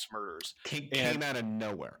mass murders. Came out of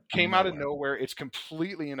nowhere. Out of nowhere. It's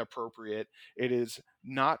completely inappropriate. It is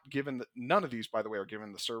not given none of these, by the way, are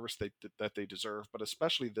given the service that they deserve, but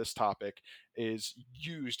especially this topic is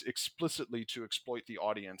used explicitly to exploit the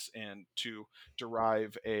audience and to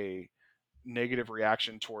derive a negative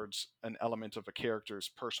reaction towards an element of a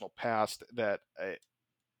character's personal past that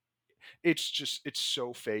it's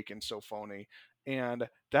so fake and so phony, and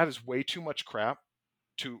that is way too much crap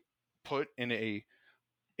to put in a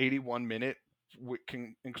 81-minute,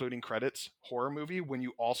 including credits, horror movie when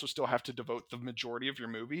you also still have to devote the majority of your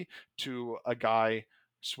movie to a guy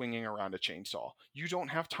swinging around a chainsaw. You don't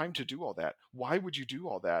have time to do all that. Why would you do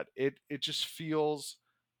all that? It just feels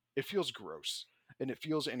gross, and it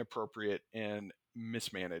feels inappropriate and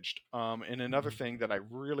mismanaged. And another thing that I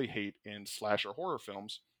really hate in slasher horror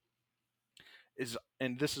films is,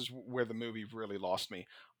 and this is where the movie really lost me,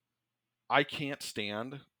 I can't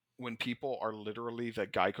stand when people are literally the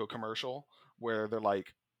Geico commercial where they're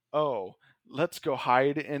like, "Oh, let's go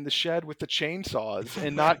hide in the shed with the chainsaws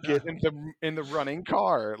and not get in the running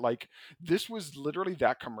car." Like, this was literally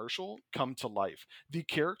that commercial come to life. The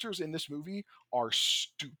characters in this movie are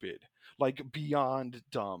stupid, like beyond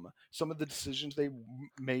dumb. Some of the decisions they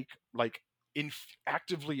make, like,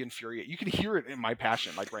 actively infuriate. You can hear it in my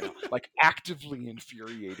passion, like right now, like actively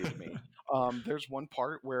infuriated me. There's one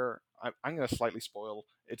part where I'm going to slightly spoil.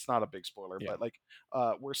 It's not a big spoiler, but like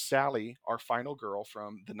where Sally, our final girl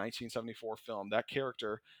from the 1974 film, that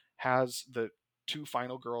character has the two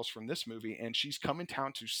final girls from this movie, and she's come in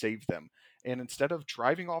town to save them. And instead of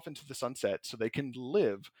driving off into the sunset so they can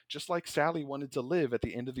live just like Sally wanted to live at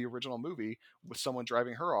the end of the original movie with someone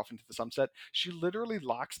driving her off into the sunset, she literally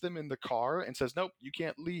locks them in the car and says, "Nope, you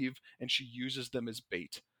can't leave," and she uses them as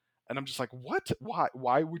bait. And I'm just like, what?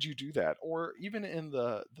 Why would you do that? Or even in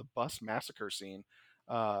the bus massacre scene,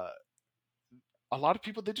 a lot of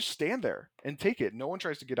people, they just stand there and take it. No one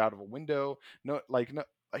tries to get out of a window. No, like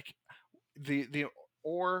the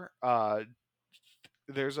or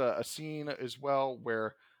there's a scene as well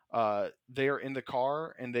where they are in the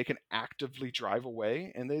car and they can actively drive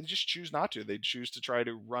away, and they just choose not to. They choose to try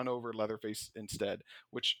to run over Leatherface instead,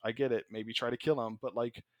 which I get it. Maybe try to kill him, but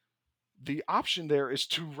like, the option there is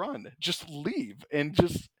to run, just leave. And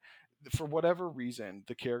just for whatever reason,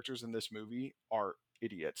 the characters in this movie are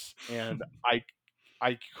idiots, and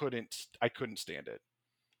I couldn't stand it.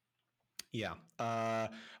 Yeah. I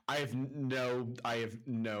have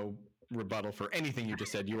no rebuttal for anything you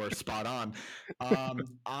just said. You are spot on.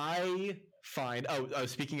 I find.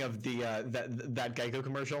 Speaking of the that Geico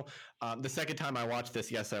commercial, the second time I watched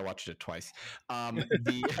this, yes, I watched it twice.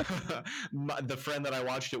 The friend that I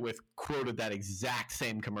watched it with quoted that exact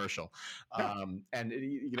same commercial, and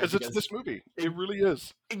because it's this movie. It really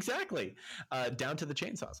is exactly down to the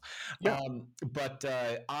chainsaws. Yeah. But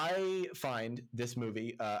I find this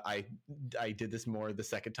movie. I did this more the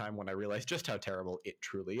second time when I realized just how terrible it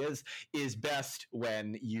truly is best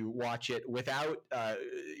when you watch it without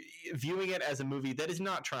viewing it as a movie that is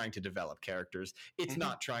not trying to develop characters. It's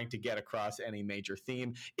not trying to get across any major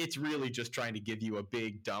theme. It's really just trying to give you a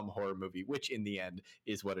big dumb horror movie, which in the end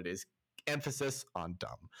is what it is. Emphasis on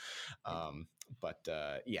dumb.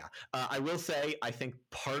 I will say I think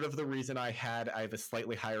part of the reason I have a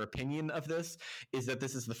slightly higher opinion of this is that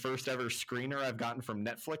this is the first ever screener I've gotten from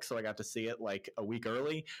Netflix, so I got to see it like a week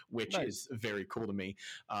early, which is very cool to me.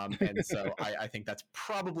 And so I think that's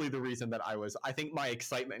probably the reason that I think my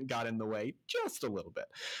excitement got in the way just a little bit.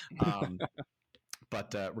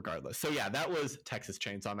 But regardless. So yeah, that was Texas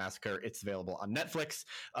Chainsaw Massacre. It's available on Netflix.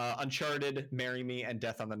 Uncharted, Marry Me, and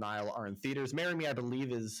Death on the Nile are in theaters. Marry Me, I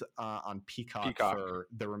believe, is on Peacock for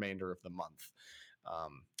the remainder of the month.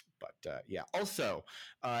 Also,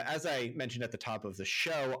 as I mentioned at the top of the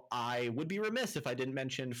show, I would be remiss if I didn't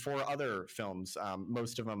mention 4 other films,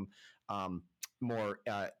 most of them more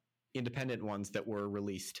independent ones that were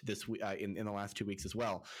released this week in the last 2 weeks as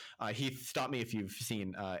well. Heath, stop me if you've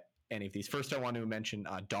seen any of these. First, I want to mention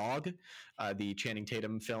Dog, the Channing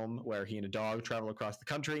Tatum film where he and a dog travel across the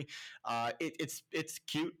country. It's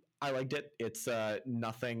cute. I liked it. It's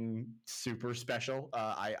nothing super special.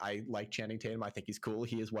 I like Channing Tatum. I think he's cool.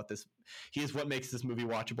 He is what makes this movie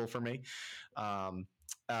watchable for me.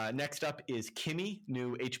 Next up is Kimmy,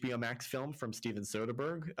 new HBO Max film from Steven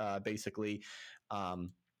Soderbergh. Basically,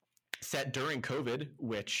 set during COVID,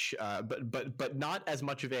 which but not as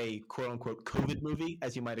much of a quote unquote COVID movie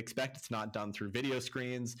as you might expect. It's not done through video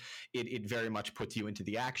screens. It very much puts you into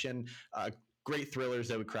the action. Great thriller.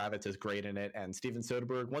 Zoe Kravitz is great in it, and Steven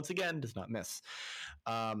Soderbergh once again does not miss.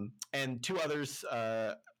 And 2 others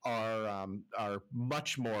are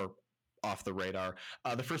much more off the radar.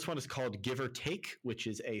 The first one is called Give or Take, which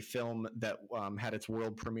is a film that had its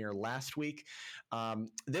world premiere last week.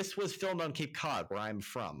 This was filmed on Cape Cod, where I'm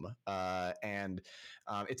from, and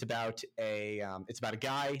it's about a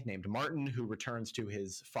guy named Martin who returns to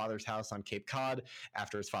his father's house on Cape Cod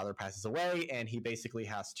after his father passes away, and he basically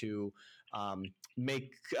has to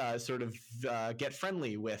get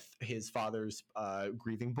friendly with his father's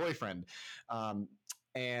grieving boyfriend.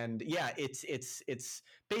 And yeah, it's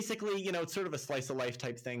basically, it's sort of a slice of life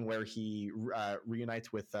type thing where he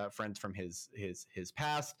reunites with friends from his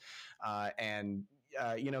past, and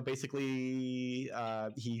basically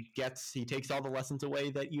he takes all the lessons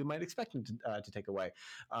away that you might expect him to take away.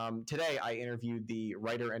 Today, I interviewed the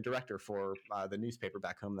writer and director for the newspaper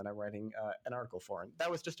back home that I'm writing an article for, and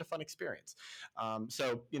that was just a fun experience.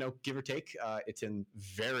 So Give or Take, it's in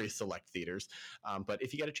very select theaters, but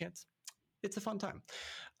if you get a chance, it's a fun time.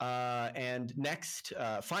 And next,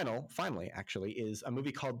 finally, actually, is a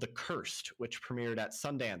movie called The Cursed, which premiered at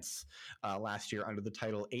Sundance last year under the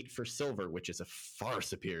title 8 for Silver, which is a far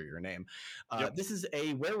superior name. This is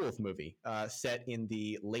a werewolf movie set in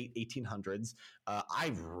the late 1800s.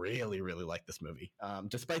 I really, really like this movie,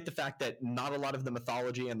 despite the fact that not a lot of the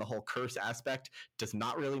mythology and the whole curse aspect does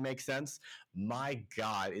not really make sense. My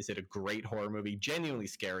God, is it a great horror movie? Genuinely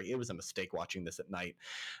scary. It was a mistake watching this at night.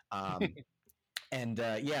 And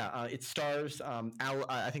it stars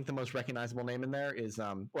I think the most recognizable name in there is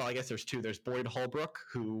I guess there's 2. There's Boyd Holbrook,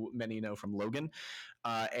 who many know from Logan,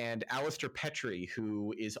 and Alistair Petrie,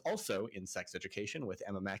 who is also in Sex Education with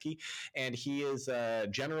Emma Mackey, and he is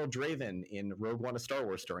General Draven in Rogue One: A Star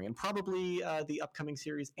Wars Story, and probably the upcoming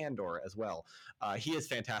series Andor as well. He is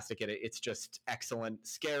fantastic at it. It's just excellent,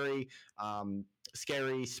 scary,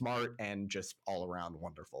 smart, and just all around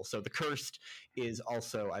wonderful. So The Cursed is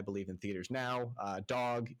also, I believe, in theaters now.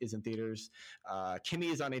 Dog is in theaters.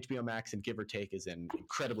 Kimmy is on HBO Max, and Give or Take is in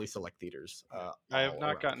incredibly select theaters. I have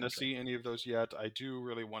not gotten to see any of those yet. I do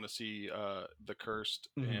really want to see The Cursed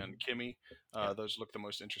and Kimmy. Those look the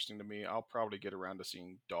most interesting to me. I'll probably get around to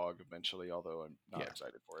seeing Dog eventually, although I'm not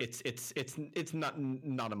excited for it. It's not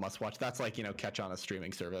a must watch. That's like catch on a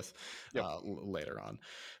streaming service later on.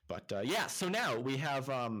 But so now we have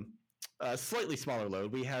a slightly smaller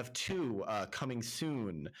load. We have 2 coming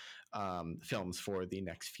soon films for the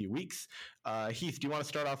next few weeks. Heath, do you want to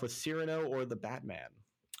start off with Cyrano or The Batman?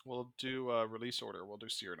 We'll do release order. We'll do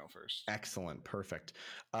Cyrano first. Excellent. Perfect.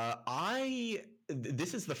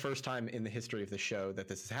 This is the first time in the history of the show that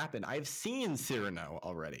this has happened. I've seen Cyrano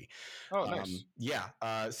already. Oh, nice. Yeah.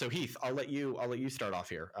 So Heath, I'll let you start off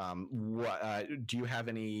here. What do you have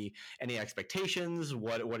any expectations?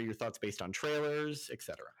 What are your thoughts based on trailers,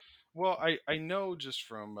 etc.? Well, I know just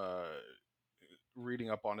from reading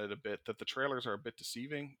up on it a bit that the trailers are a bit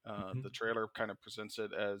deceiving. The trailer kind of presents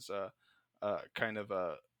it as kind of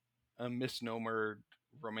a misnomer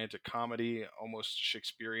romantic comedy, almost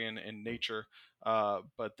Shakespearean in nature,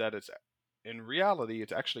 but that it's in reality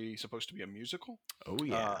it's actually supposed to be a musical. Oh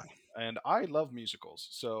yeah. And I love musicals,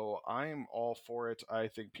 so I'm all for it. I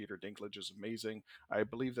think Peter Dinklage is amazing. I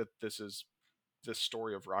believe that this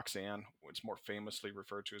story of Roxanne. It's more famously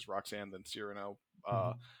referred to as Roxanne than Cyrano.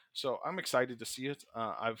 So I'm excited to see it.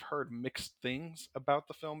 I've heard mixed things about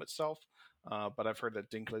the film itself, but I've heard that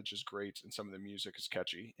Dinklage is great and some of the music is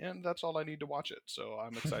catchy, and that's all I need to watch it. So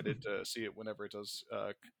I'm excited to see it whenever it does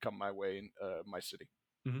come my way in my city.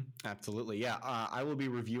 Absolutely. Yeah. I will be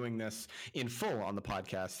reviewing this in full on the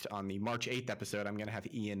podcast on the March 8th episode. I'm going to have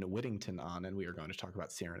Ian Whittington on, and we are going to talk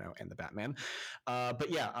about Cyrano and the Batman.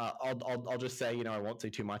 But yeah, I'll just say, I won't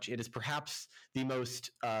say too much. It is perhaps the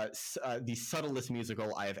most, the subtlest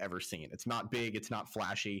musical I have ever seen. It's not big. It's not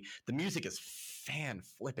flashy. The music is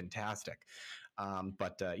fan-flippin-tastic.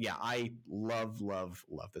 But yeah, I love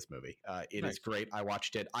this movie. It is great. I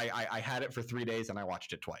watched it. I had it for 3 days and I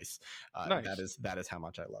watched it twice. Nice. That is how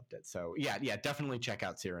much I loved it. So yeah, definitely check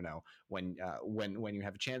out Cyrano when you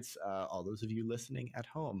have a chance. All those of you listening at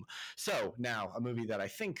home. So now a movie that I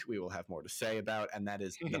think we will have more to say about, and that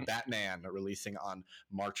is The Batman, releasing on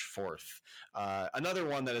March 4th. Another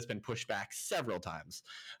one that has been pushed back several times.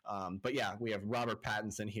 But yeah, we have Robert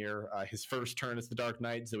Pattinson here. His first turn as the Dark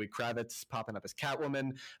Knight. Zoe Kravitz popping up as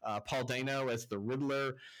Catwoman. Paul Dano as the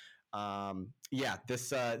Riddler. Yeah,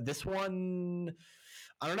 this one,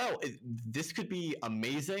 I don't know. This could be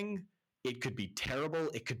amazing. It could be terrible.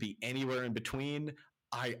 It could be anywhere in between.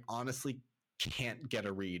 I honestly can't get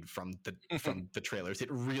a read from the trailers. It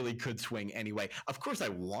really could swing anyway. Of course, I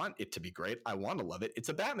want it to be great. I want to love it. It's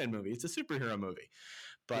a Batman movie. It's a superhero movie.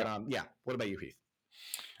 But yeah. What about you, Heath?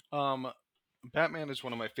 Batman is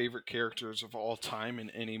one of my favorite characters of all time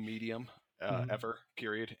in any medium ever,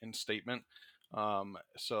 period, in statement.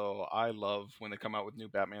 So I love when they come out with new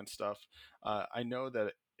Batman stuff. I know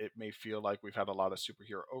that it may feel like we've had a lot of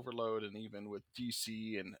superhero overload, and even with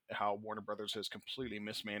DC and how Warner Brothers has completely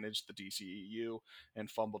mismanaged the DCEU and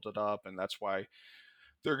fumbled it up, and that's why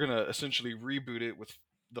they're going to essentially reboot it with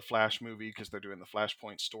the Flash movie because they're doing the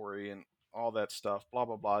Flashpoint story and all that stuff, blah,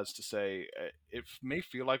 blah, blah, is to say it may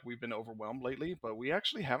feel like we've been overwhelmed lately, but we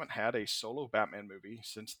actually haven't had a solo Batman movie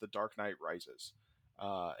since The Dark Knight Rises.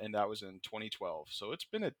 And that was in 2012. So it's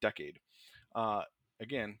been a decade.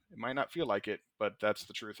 Again, it might not feel like it, but that's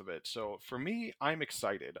the truth of it. So for me, I'm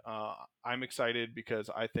excited. I'm excited because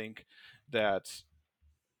I think that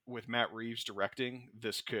with Matt Reeves directing,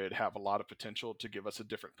 this could have a lot of potential to give us a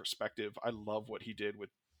different perspective. I love what he did with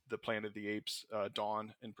the Planet of the Apes,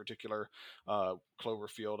 Dawn in particular,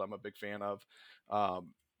 Cloverfield, I'm a big fan of.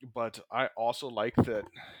 But I also like that.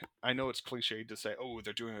 I know it's cliched to say, oh,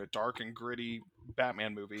 they're doing a dark and gritty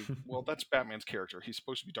Batman movie. Well, that's Batman's character. He's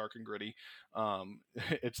supposed to be dark and gritty.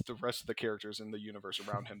 It's the rest of the characters in the universe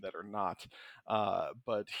around him that are not.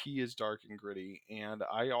 But he is dark and gritty. And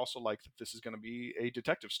I also like that this is going to be a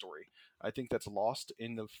detective story. I think that's lost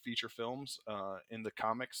in the feature films. In the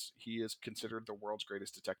comics, he is considered the world's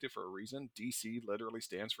greatest detective for a reason. DC literally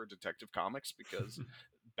stands for Detective Comics because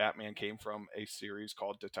Batman came from a series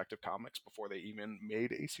called Detective Comics before they even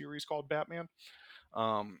made a series called Batman.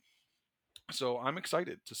 So I'm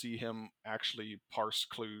excited to see him actually parse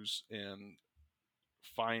clues and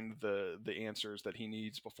find the answers that he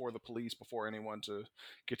needs before the police, before anyone, to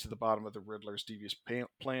get to the bottom of the Riddler's devious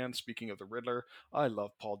plan. Speaking of the Riddler, I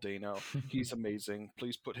love Paul Dano. He's amazing.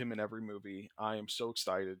 Please put him in every movie. I am so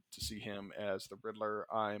excited to see him as the Riddler.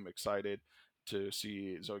 I'm excited to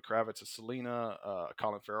see Zoe Kravitz as Selina,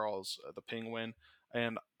 Colin Farrell as the Penguin.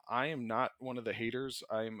 And I am not one of the haters.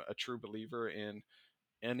 I'm a true believer in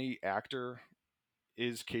any actor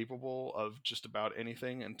is capable of just about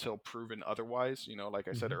anything until proven otherwise. Like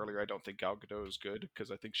I said earlier, I don't think Gal Gadot is good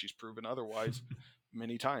because I think she's proven otherwise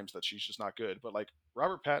many times that she's just not good. But like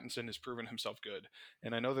Robert Pattinson has proven himself good.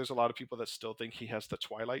 And I know there's a lot of people that still think he has the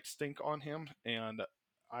Twilight stink on him. And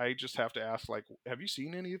I just have to ask, like, have you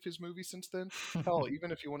seen any of his movies since then? Hell,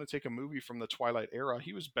 even if you want to take a movie from the Twilight era,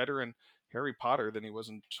 he was better in Harry Potter than he was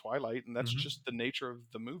in Twilight, and that's just the nature of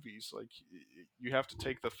the movies. Like, you have to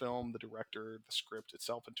take the film, the director, the script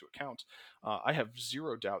itself into account. I have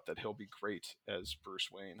zero doubt that he'll be great as Bruce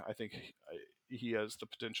Wayne. I think he has the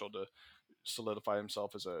potential to solidify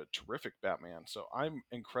himself as a terrific Batman. So I'm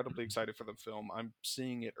incredibly excited for the film. I'm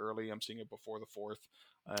seeing it early. I'm seeing it before the 4th.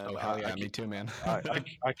 And Oh, hell yeah, me too, man.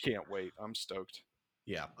 I can't wait. I'm stoked.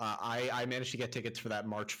 Yeah, I managed to get tickets for that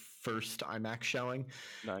March 1st IMAX showing,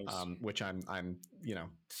 nice. Which I'm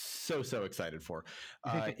so excited for.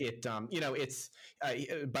 It's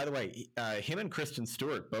by the way, him and Kristen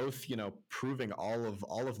Stewart both proving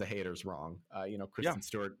all of the haters wrong. Kristen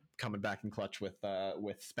Stewart coming back in clutch with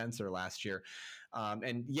Spencer last year,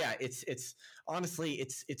 and yeah, it's honestly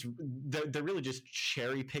it's they're really just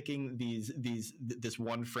cherry picking this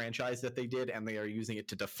one franchise that they did, and they are using it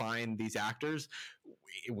to define these actors,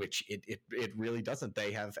 which it really doesn't.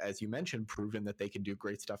 They have, as you mentioned, proven that they can do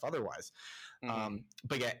great stuff otherwise.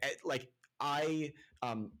 But yeah, like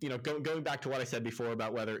going back to what I said before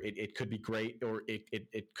about whether it could be great or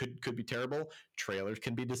it could be terrible. Trailers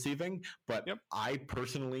can be deceiving, but I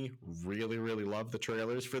personally really love the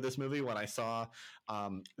trailers for this movie. When I saw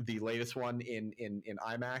the latest one in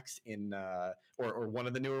IMAX or one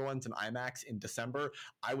of the newer ones in IMAX in December,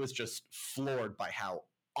 I was just floored by how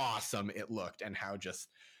awesome it looked and how just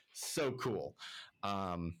so cool.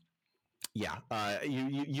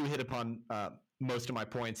 You hit upon most of my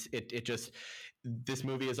points. It just, this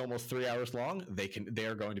movie is almost 3 hours long. They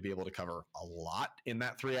are going to be able to cover a lot in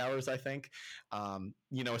that 3 hours, I think.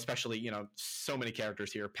 Especially so many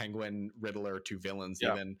characters here: Penguin, Riddler, two villains,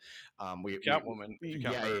 even Catwoman.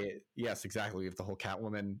 Yes, exactly. We have the whole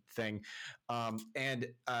Catwoman thing, I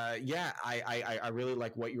really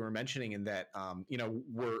like what you were mentioning in that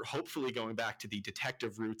we're hopefully going back to the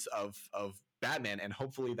detective roots of Batman, and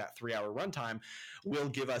hopefully that 3 hour runtime will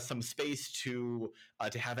give us some space to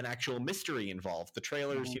have an actual mystery involved. The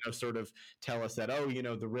trailers, sort of tell us that,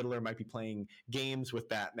 the Riddler might be playing games with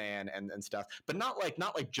Batman and stuff, but not like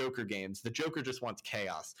Joker games. The Joker just wants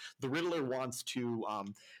chaos. The Riddler wants to,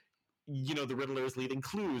 the Riddler is leaving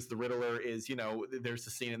clues. The Riddler is, there's a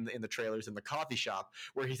scene in the trailers in the coffee shop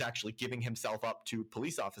where he's actually giving himself up to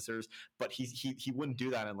police officers, but he wouldn't do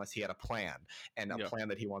that unless he had a plan, and a plan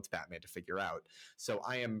that he wants Batman to figure out. So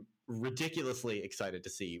I am ridiculously excited to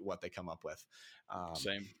see what they come up with.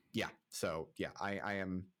 Same. Yeah. So yeah, I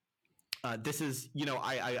am. This is,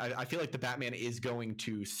 I feel like the Batman is going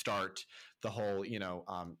to start the whole,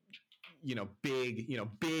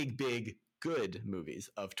 big good movies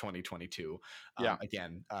of 2022.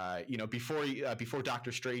 Again, before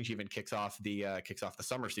Doctor Strange even kicks off the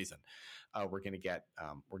summer season, we're gonna get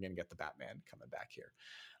the Batman coming back here.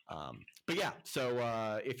 But yeah,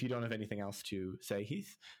 so if you don't have anything else to say,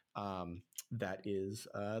 Heath, that is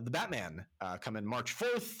the Batman coming March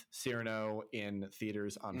 4th, Cyrano in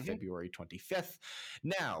theaters on February 25th.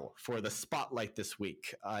 Now, for the spotlight this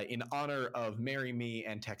week, in honor of Marry Me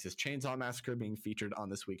and Texas Chainsaw Massacre being featured on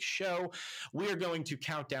this week's show, we are going to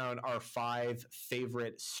count down our 5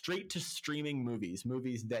 favorite straight-to-streaming movies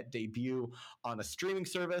that debut on a streaming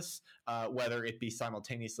service, whether it be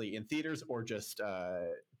simultaneously in theaters or just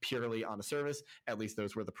purely on a service. At least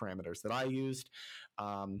those were the parameters that I used.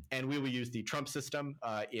 And we will use the Trump system,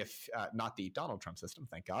 if not the Donald Trump system,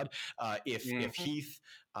 thank God. If Heath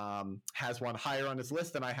has one higher on his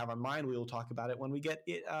list than I have on mine, we will talk about it when we get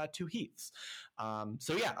it to Heath's.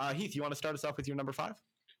 Heath, you want to start us off with your number 5?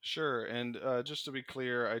 Sure. And just to be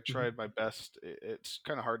clear, I tried my best. It's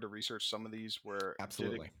kind of hard to research some of these where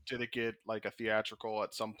absolutely did it get like a theatrical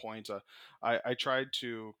at some point. I tried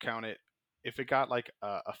to count it. If it got like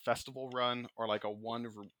a festival run or like a 1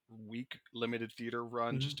 week limited theater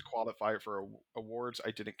run just to qualify it for awards, I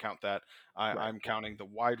didn't count that. I'm counting the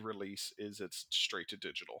wide release it's straight to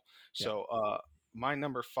digital. So my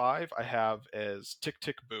number 5 I have as Tick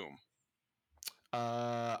Tick Boom.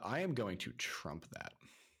 I am going to trump that.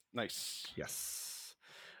 Nice. Yes.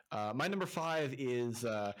 My number 5 is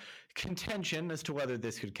contention as to whether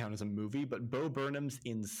this could count as a movie, but Bo Burnham's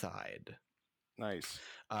Inside. Nice.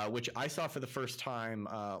 Which I saw for the first time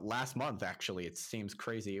last month. Actually, it seems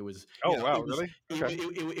crazy. It was. Really? Okay.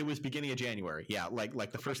 It was beginning of January. Yeah,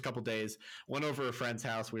 like the first couple days. Went over a friend's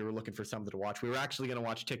house. We were looking for something to watch. We were actually going to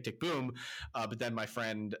watch Tick Tick Boom, but then my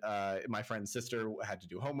friend's sister had to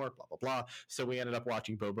do homework. Blah blah blah. So we ended up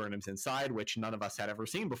watching Bo Burnham's Inside, which none of us had ever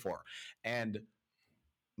seen before. And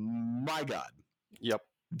my God. Yep.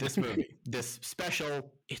 This movie, this special,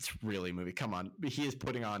 it's really a movie. Come on, he is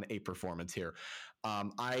putting on a performance here.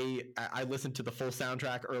 I listened to the full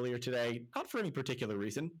soundtrack earlier today, not for any particular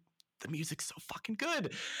reason. The music's so fucking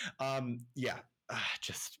good.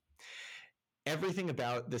 Just everything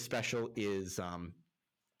about this special is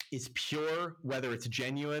pure, whether it's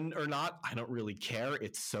genuine or not. I don't really care.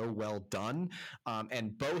 It's so well done.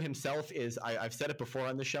 And Bo himself is, I've said it before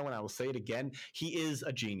on the show and I will say it again. He is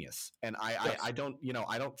a genius. And I don't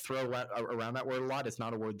throw around that word a lot. It's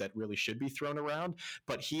not a word that really should be thrown around,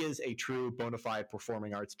 but he is a true bona fide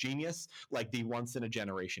performing arts genius, like the once in a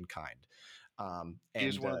generation kind.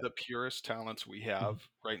 He's one of the purest talents we have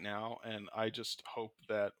right now. And I just hope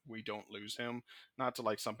that we don't lose him, not to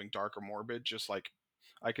like something dark or morbid, just like,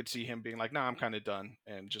 I could see him being like, nah, I'm kind of done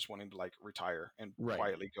and just wanting to like retire and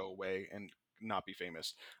quietly go away and not be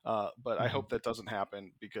famous. But I hope that doesn't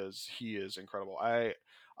happen because he is incredible. I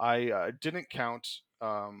didn't count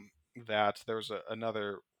that there's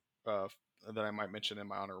another that I might mention in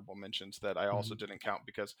my honorable mentions that I also didn't count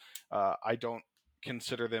because I don't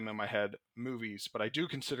consider them in my head movies, but I do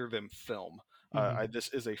consider them film.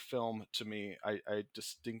 This is a film to me. I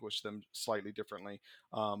distinguish them slightly differently.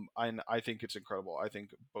 And I think it's incredible. I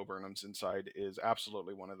think Bo Burnham's Inside is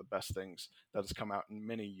absolutely one of the best things that has come out in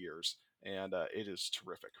many years, and it is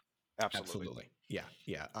terrific. Absolutely. Yeah.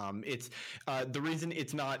 It's the reason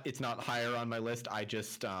it's not higher on my list. I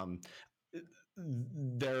just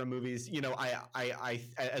there are movies, I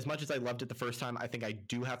as much as I loved it the first time, I think I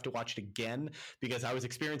do have to watch it again because I was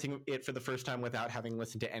experiencing it for the first time without having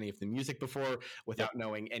listened to any of the music before, without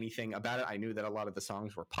knowing anything about it. I knew that a lot of the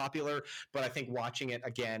songs were popular, but I think watching it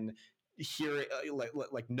again, here,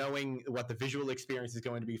 like knowing what the visual experience is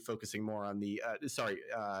going to be, focusing more on the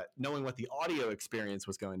knowing what the audio experience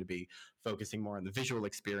was going to be, focusing more on the visual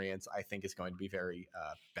experience, I think is going to be very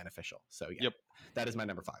beneficial. So that is my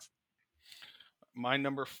number 5. My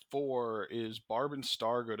number 4 is Barb and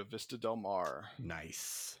Star Go to Vista Del Mar.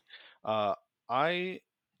 Nice. I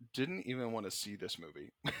didn't even want to see this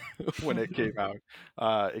movie when it came out.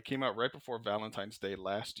 It came out right before Valentine's Day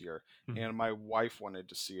last year, and my wife wanted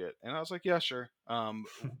to see it, and I was like, "Yeah, sure."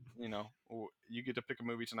 You get to pick a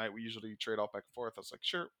movie tonight. We usually trade off back and forth. I was like,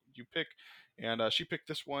 "Sure, you pick," and she picked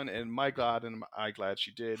this one, and my God, am I glad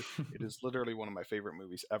she did. It is literally one of my favorite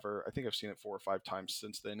movies ever. I think I've seen it 4 or 5 times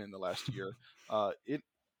since then in the last year.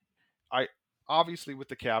 I obviously, with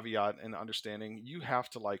the caveat and understanding, you have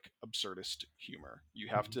to like absurdist humor. You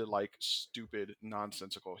have to like stupid,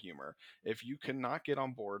 nonsensical humor. If you cannot get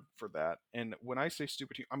on board for that, and when I say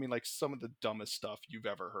stupid humor, I mean like some of the dumbest stuff you've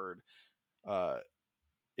ever heard.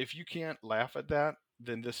 If you can't laugh at that,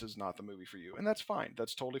 then this is not the movie for you. And that's fine.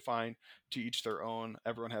 That's totally fine. To each their own.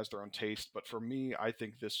 Everyone has their own taste. But for me, I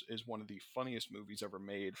think this is one of the funniest movies ever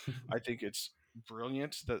made. I think it's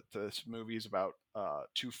brilliant that this movie is about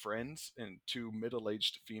 2 friends and 2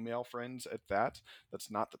 middle-aged female friends at that. That's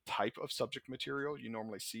not the type of subject material you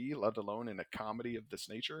normally see, let alone in a comedy of this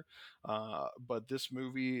nature. But this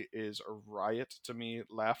movie is a riot to me.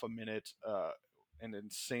 Laugh a minute. And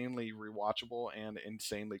insanely rewatchable and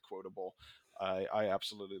insanely quotable. I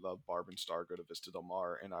absolutely love Barb and Star Go to Vista Del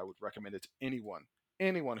Mar, and I would recommend it to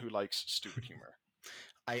anyone who likes stupid humor.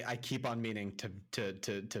 I keep on meaning to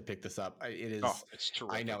pick this up. It's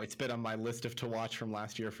terrific. I know it's been on my list of to watch from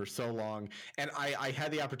last year for so long, and I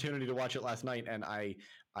had the opportunity to watch it last night, and I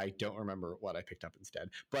don't remember what I picked up instead,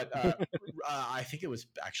 but I think it was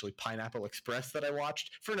actually Pineapple Express that I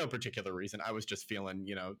watched for no particular reason. I was just feeling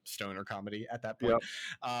stoner comedy at that point.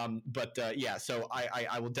 So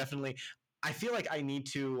I will definitely. I feel like I need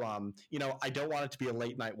to, I don't want it to be a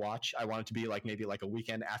late night watch. I want it to be like maybe like a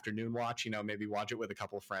weekend afternoon watch, maybe watch it with a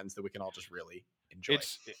couple of friends that we can all just really enjoy.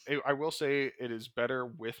 I will say it is better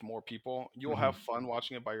with more people. You'll have fun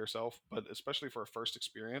watching it by yourself, but especially for a first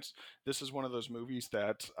experience, this is one of those movies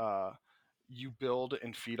that you build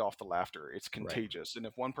and feed off the laughter. It's contagious. Right. And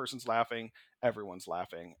if one person's laughing, everyone's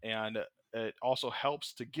laughing. And it also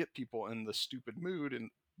helps to get people in the stupid mood and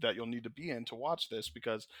that you'll need to be in to watch this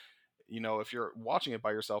because if you're watching it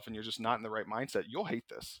by yourself and you're just not in the right mindset, you'll hate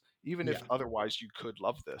this, even if otherwise you could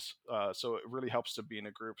love this. So it really helps to be in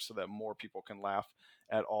a group so that more people can laugh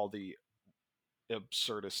at all the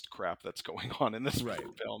absurdist crap that's going on in this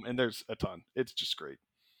film. And there's a ton. It's just great.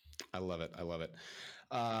 I love it.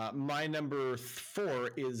 My number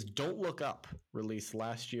 4 is Don't Look Up, released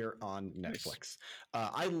last year on Netflix.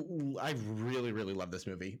 I really love this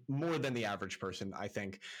movie more than the average person, I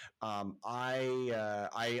think.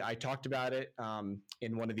 I talked about it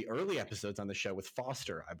in one of the early episodes on the show with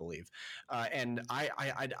Foster, I believe, and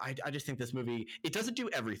I just think this movie, it doesn't do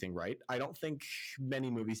everything right. I don't think many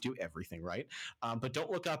movies do everything right, but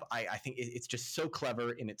Don't Look Up, I think it's just so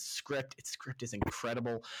clever in its script. Its script is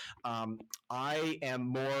incredible. I am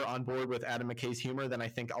more on board with Adam McKay's humor than I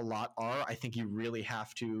think a lot are. I think you really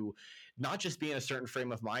have to not just be in a certain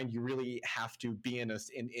frame of mind. You really have to be in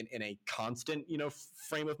a constant,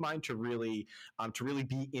 frame of mind to really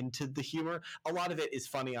be into the humor. A lot of it is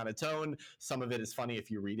funny on its own. Some of it is funny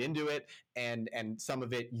if you read into it, and some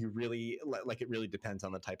of it you really like. It really depends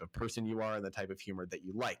on the type of person you are and the type of humor that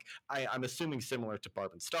you like. I'm assuming similar to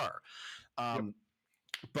Barb and Star. Yep.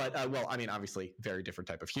 But well, I mean, obviously, very different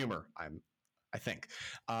type of humor. I think,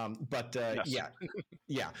 Yes.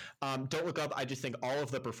 yeah. Don't Look Up. I just think all of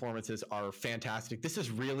the performances are fantastic. This is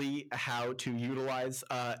really how to utilize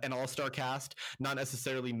an all-star cast, not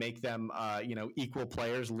necessarily make them, equal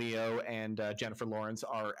players. Leo and Jennifer Lawrence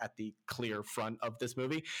are at the clear front of this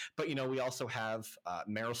movie, but we also have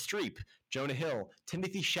Meryl Streep, Jonah Hill,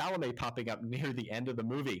 Timothy Chalamet popping up near the end of the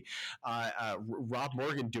movie, Rob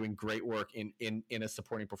Morgan doing great work in a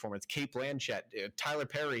supporting performance, Cate Blanchett, Tyler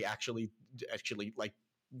Perry actually like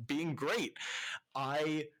being great.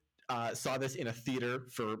 I saw this in a theater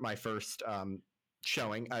for my first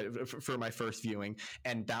showing, for my first viewing,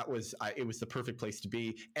 and that was it was the perfect place to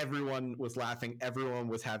be. Everyone was laughing, everyone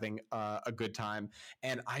was having a good time,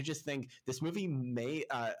 and I just think this movie might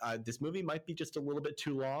be just a little bit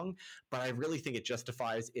too long, but I really think it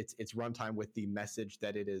justifies its runtime with the message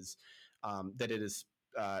that it is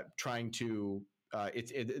trying to.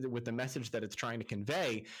 With the message that it's trying to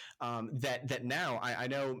convey, that now I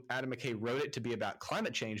know Adam McKay wrote it to be about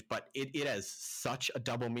climate change, but it has such a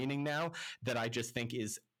double meaning now that I just think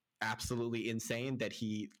is absolutely insane that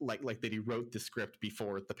he that he wrote the script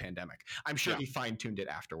before the pandemic. I'm sure he fine-tuned it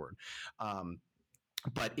afterward.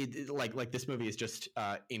 But like this movie is just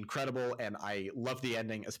incredible, and I love the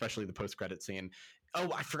ending, especially the post-credit scene. Oh,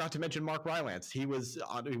 I forgot to mention Mark Rylance. He was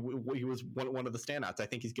one of the standouts. I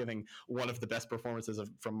think he's giving one of the best performances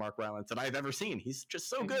from Mark Rylance that I've ever seen. He's just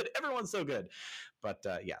so good. Everyone's so good. But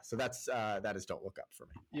so that is Don't Look Up for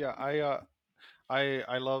me. Yeah,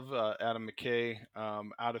 I love Adam McKay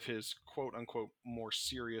out of his quote unquote more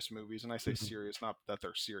serious movies, and I say serious not that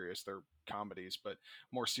they're serious, they're comedies, but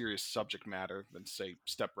more serious subject matter than say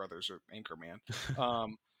Step Brothers or Anchorman.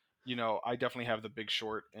 I definitely have The Big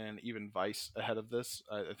Short and even Vice ahead of this.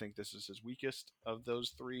 I think this is his weakest of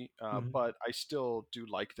those three, but I still do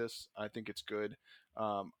like this. I think it's good.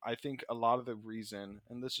 I think a lot of the reason,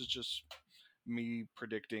 and this is just me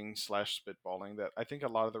predicting / spitballing, that I think a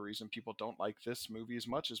lot of the reason people don't like this movie as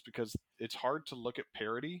much is because it's hard to look at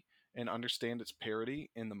parody and understand its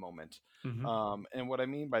parody in the moment. And what I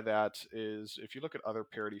mean by that is if you look at other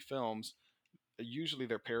parody films, usually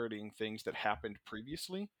they're parodying things that happened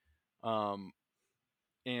previously.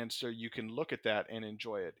 And so you can look at that and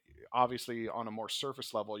enjoy it. Obviously, on a more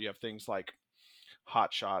surface level, you have things like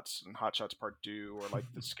Hot Shots and Hot Shots Part 2, or like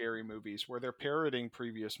the scary movies where they're parodying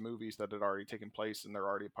previous movies that had already taken place and they're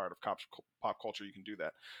already a part of pop culture. You can do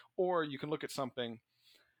that. Or you can look at something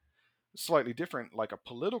slightly different, like a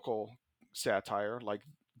political satire, like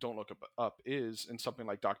Don't Look Up is, in something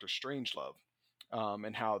like Doctor Strangelove,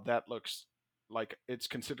 and how that looks like it's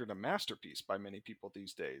considered a masterpiece by many people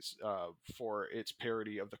these days for its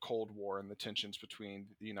parody of the Cold War and the tensions between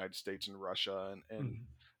the United States and Russia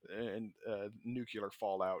and nuclear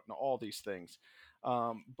fallout and all these things.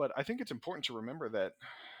 But I think it's important to remember that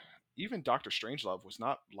even Doctor Strangelove was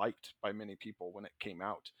not liked by many people when it came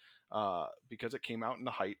out because it came out in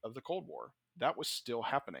the height of the Cold War. That was still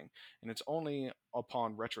happening. And it's only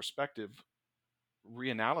upon retrospective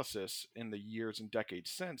reanalysis in the years and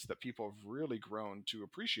decades since that people have really grown to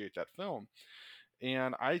appreciate that film.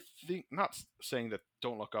 And I think, not saying that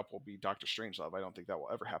Don't Look Up will be Doctor Strangelove, I don't think that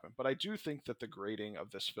will ever happen, but I do think that the grading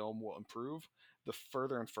of this film will improve the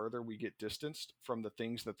further and further we get distanced from the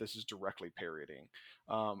things that this is directly parodying.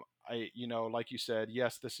 Like you said,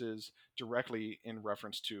 yes, this is directly in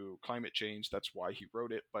reference to climate change. That's why he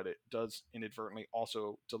wrote it, but it does inadvertently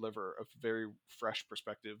also deliver a very fresh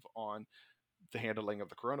perspective on the handling of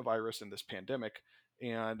the coronavirus and this pandemic.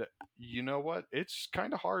 And you know what? It's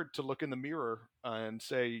kind of hard to look in the mirror and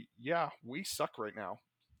say, yeah, we suck right now.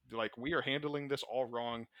 Like, we are handling this all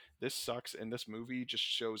wrong. This sucks. And this movie just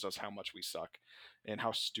shows us how much we suck and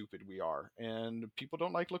how stupid we are. And people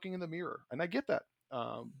don't like looking in the mirror. And I get that.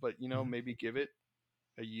 But, maybe give it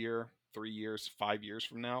a year, 3 years, 5 years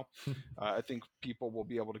from now, I think people will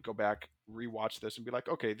be able to go back, rewatch this, and be like,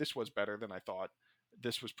 okay, this was better than I thought.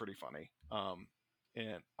 This was pretty funny.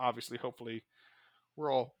 And obviously, hopefully,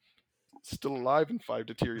 we're all still alive in 5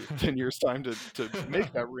 to 10 years time to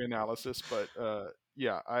make that reanalysis. But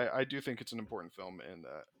yeah, I do think it's an important film, and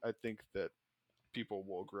I think that people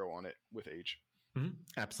will grow on it with age.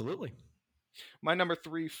 Absolutely. My number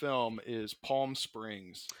 3 film is Palm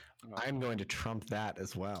Springs. I'm going to trump that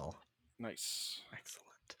as well. Nice. Excellent.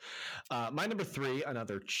 My number 3,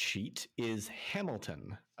 another cheat, is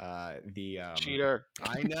Hamilton. The cheater.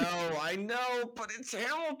 I know, but it's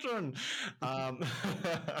Hamilton.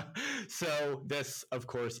 So this, of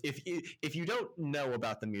course, if you don't know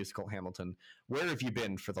about the musical Hamilton, where have you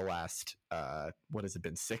been for the last what has it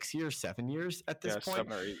been, 6 years, 7 years at this point?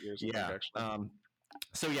 7 or 8 years. I think, actually.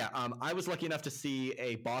 So yeah, I was lucky enough to see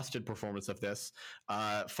a Boston performance of this.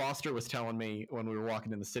 Foster was telling me when we were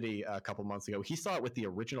walking in the city a couple months ago, he saw it with the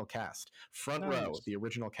original cast, front row, the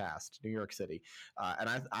original cast, New York City. And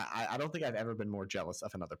I don't think I've ever been more jealous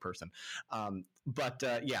of another person.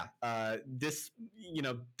 This,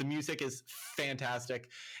 the music is fantastic,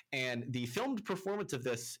 and the filmed performance of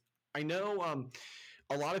this, I know.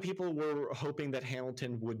 A lot of people were hoping that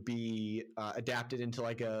Hamilton would be adapted into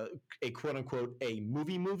like a quote unquote a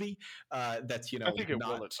movie that's I think it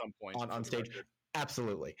will at some point on stage.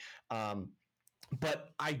 Absolutely. But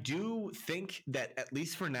I do think that at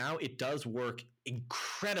least for now, it does work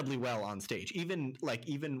incredibly well on stage. Even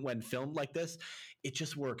when filmed like this, it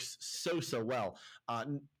just works so well.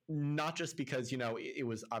 Not just because it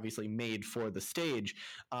was obviously made for the stage,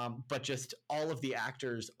 but just all of the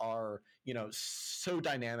actors are so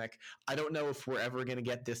dynamic. I don't know if we're ever going to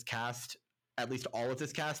get this cast, at least all of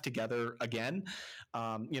this cast, together again,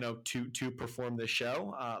 to perform this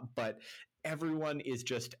show. But everyone is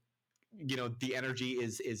just, the energy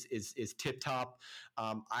is tip top.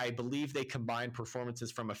 I believe they combined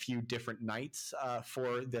performances from a few different nights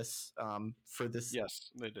for this.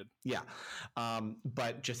 Yes, they did. Yeah.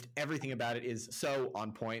 But just everything about it is so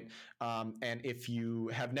on point. And if you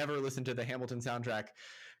have never listened to the Hamilton soundtrack,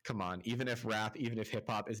 come on, even if rap, even if hip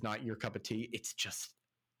hop is not your cup of tea, it's just,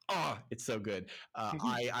 it's so good.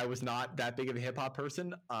 I was not that big of a hip hop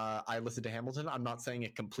person. I listened to Hamilton. I'm not saying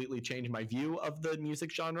it completely changed my view of the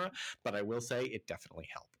music genre, but I will say it definitely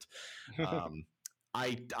helped.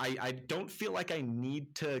 I don't feel like I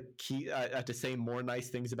need to say more nice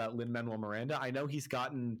things about Lin-Manuel Miranda. I know he's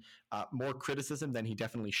gotten more criticism than he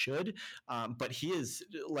definitely should, but he is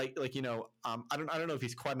I don't know if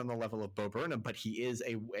he's quite on the level of Bo Burnham, but he is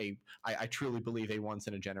I truly believe a once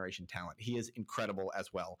in a generation talent. He is incredible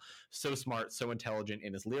as well. So smart, so intelligent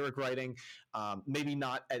in his lyric writing. Maybe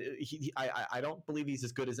not. I don't believe he's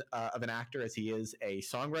as good as of an actor as he is a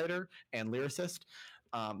songwriter and lyricist.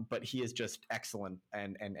 But he is just excellent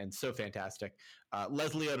and so fantastic.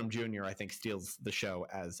 Leslie Odom Jr. I think steals the show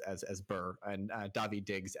as Burr, and Daveed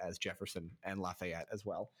Diggs as Jefferson and Lafayette as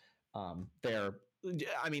well.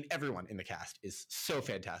 Everyone in the cast is so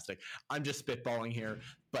fantastic. I'm just spitballing here,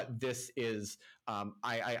 but this is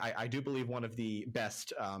I do believe one of the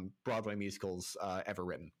best Broadway musicals ever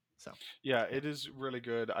written. So yeah, it is really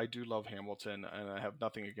good. I do love Hamilton, and I have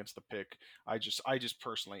nothing against the pick. I just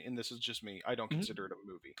personally, and this is just me, I don't consider it a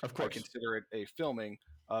movie. Of course, I consider it a filming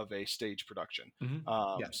of a stage production.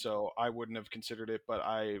 Yeah. So I wouldn't have considered it, but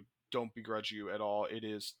I don't begrudge you at all. It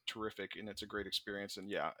is terrific, and it's a great experience. And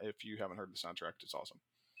yeah, if you haven't heard the soundtrack, it's awesome.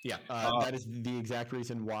 Yeah, that is the exact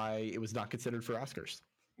reason why it was not considered for Oscars.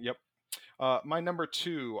 Yep. My number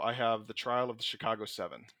 2, I have The Trial of the Chicago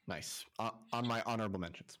 7. Nice. On my honorable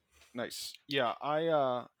mentions. Nice. Yeah,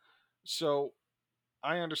 so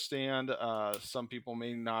I understand some people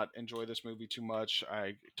may not enjoy this movie too much.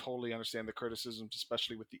 I totally understand the criticisms,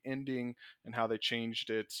 especially with the ending and how they changed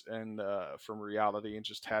it and from reality and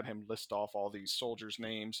just had him list off all these soldiers'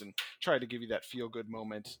 names and try to give you that feel-good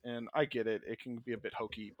moment. And I get it. It can be a bit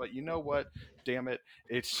hokey, but you know what? Damn it.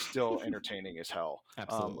 It's still entertaining as hell.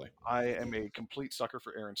 Absolutely. I am a complete sucker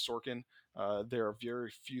for Aaron Sorkin. There are very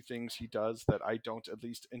few things he does that I don't at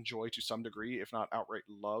least enjoy to some degree, if not outright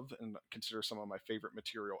love, and consider some of my favorite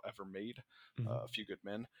material ever made. A Few Good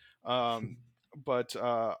Men. But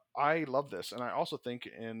I love this. And I also think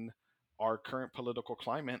in our current political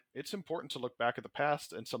climate, it's important to look back at the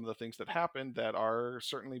past and some of the things that happened that are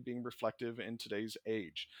certainly being reflective in today's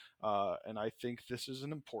age. And I think this is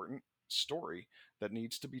an important story that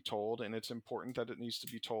needs to be told, and it's important that it needs to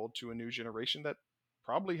be told to a new generation that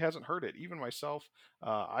probably hasn't heard it. Even myself,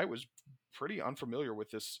 I was pretty unfamiliar with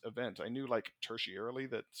this event. I knew like tertiarily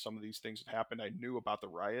that some of these things had happened. I knew about the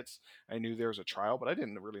riots. I knew there was a trial, but I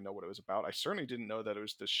didn't really know what it was about. I certainly didn't know that it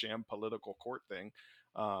was this sham political court thing,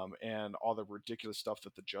 and all the ridiculous stuff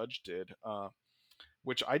that the judge did.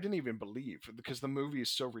 Which I didn't even believe, because the movie is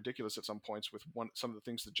so ridiculous at some points with some of the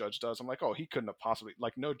things the judge does. I'm like, oh, he couldn't have possibly,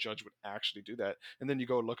 like, no judge would actually do that. And then you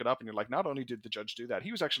go look it up and you're like, not only did the judge do that,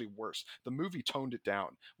 he was actually worse. The movie toned it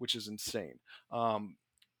down, which is insane.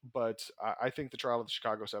 But I think the Trial of the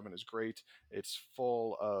Chicago 7 is great. It's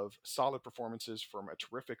full of solid performances from a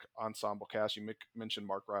terrific ensemble cast. You mentioned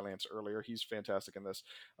Mark Rylance earlier. He's fantastic in this.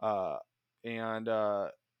 And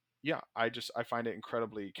yeah, I find it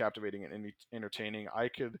incredibly captivating and entertaining. I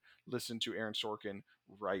could listen to Aaron Sorkin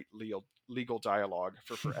write legal dialogue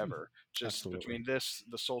for forever. Just between this,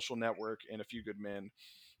 The Social Network, and A Few Good Men,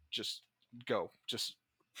 just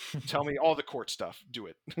tell me all the court stuff. Do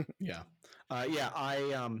it. Yeah.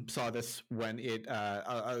 I saw this when it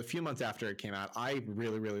a few months after it came out. I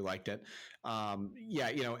really, really liked it. Aaron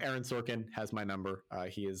Sorkin has my number.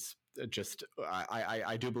 He is just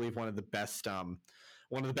I do believe one of the best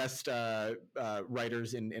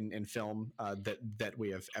writers in film that we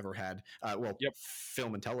have ever had.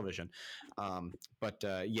 Film and television.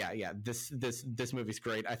 This movie's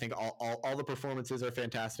great. I think all the performances are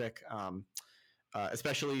fantastic.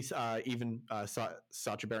 Especially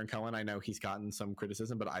Sacha Baron Cohen. I know he's gotten some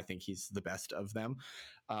criticism, but I think he's the best of them.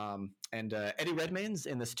 And Eddie Redmayne's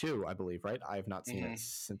in this too, I believe, right? I have not seen it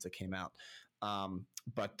since it came out.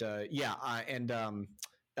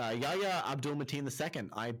 Yahya Abdul-Mateen II,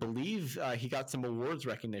 I believe he got some awards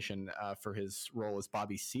recognition for his role as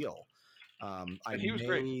Bobby Seale. He was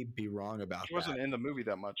great. Be wrong about he wasn't in the movie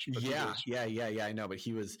that much. But I know, but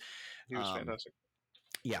he was fantastic.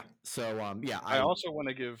 Yeah. So I also want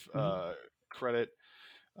to give credit.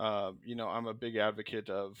 I'm a big advocate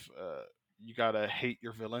of you gotta hate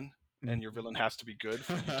your villain, and your villain has to be good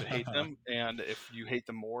for you to hate them. And if you hate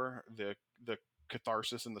them more, the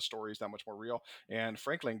catharsis in the story is that much more real. And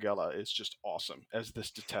Frank Langella is just awesome as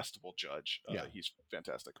this detestable judge. He's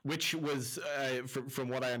fantastic. Which was, from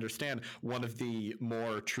what I understand, one of the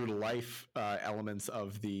more true to life elements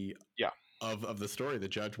of the of the story. The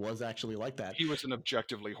judge was actually like that. He was an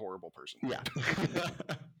objectively horrible person. Yeah.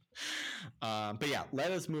 But yeah,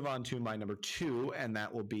 let us move on to my number 2, and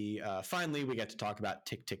that will be finally we get to talk about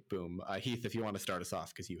Tick, Tick, Boom. Heath, if you want to start us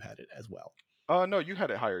off, because you had it as well. No, you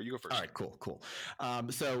had it higher. You go first. All right, cool.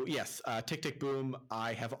 So yes, Tick, Tick, Boom.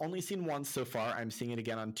 I have only seen once so far. I'm seeing it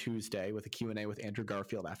again on Tuesday with a Q&A with Andrew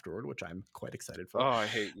Garfield afterward, which I'm quite excited for. Oh, I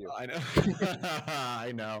hate you. I know.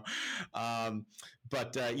 I know.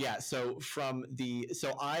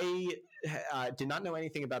 So I did not know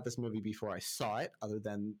anything about this movie before I saw it, other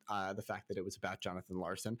than the fact that it was about Jonathan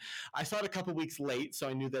Larson. I saw it a couple weeks late, so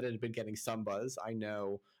I knew that it had been getting some buzz. I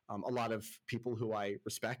know a lot of people who I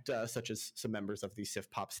respect, such as some members of the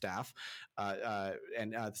Sif Pop staff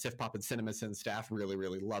and the Sif Pop and CinemaSin staff really,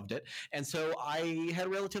 really loved it. And so I had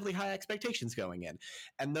relatively high expectations going in.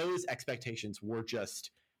 And those expectations were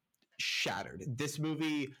just shattered. This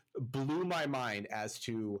movie blew my mind as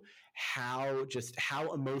to how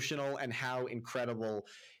emotional and how incredible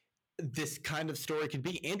this kind of story could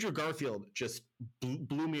be. Andrew Garfield just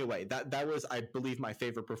blew me away. That was, I believe, my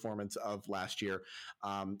favorite performance of last year.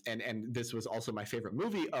 And this was also my favorite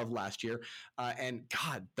movie of last year. And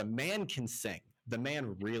God, the man can sing. The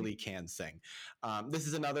man really can sing. This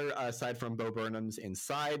is another, aside from Bo Burnham's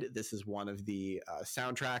Inside, this is one of the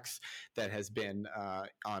soundtracks that has been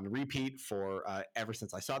on repeat for ever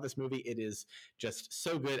since I saw this movie. It is just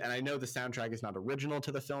so good. And I know the soundtrack is not original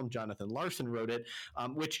to the film. Jonathan Larson wrote it,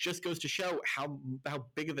 which just goes to show how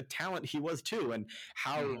big of a talent he was too, and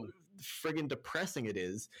how friggin' depressing it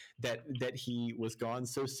is that he was gone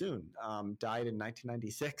so soon. Died in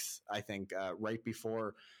 1996, I think, right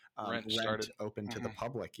before Rent opened to the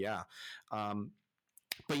public. Yeah.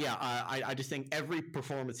 But yeah, I just think every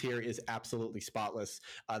performance here is absolutely spotless.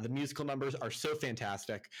 The musical numbers are so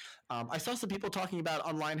fantastic. I saw some people talking about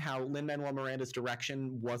online how Lin-Manuel Miranda's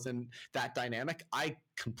direction wasn't that dynamic. I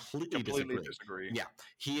completely disagree. Yeah,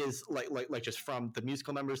 he is like just from the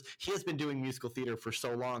musical numbers. He has been doing musical theater for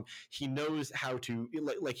so long. He knows how to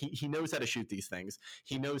he knows how to shoot these things.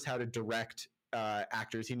 He knows how to direct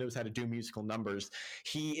actors. He knows how to do musical numbers.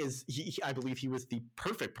 I believe he was the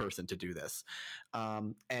perfect person to do this.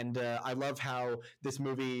 And I love how this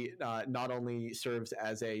movie not only serves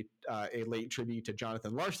as a late tribute to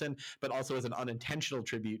Jonathan Larson, but also as an unintentional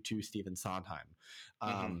tribute to Stephen Sondheim.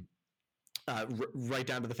 right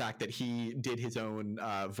down to the fact that he did his own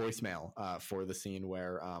voicemail for the scene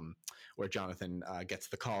where Jonathan gets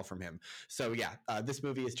the call from him. So yeah, this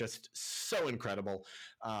movie is just so incredible,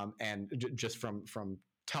 and just from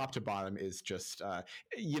top to bottom is just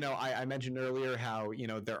I mentioned earlier how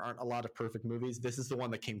there aren't a lot of perfect movies. This is the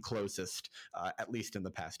one that came closest, at least in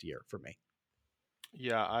the past year for me.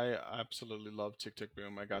 Yeah, I absolutely love Tick Tick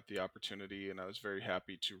Boom. I got the opportunity, and I was very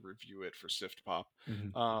happy to review it for Sift Pop.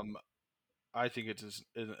 Mm-hmm. I think it is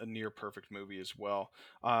a near perfect movie as well.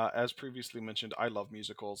 As previously mentioned, I love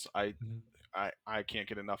musicals. I can't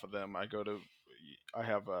get enough of them. I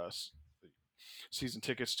have season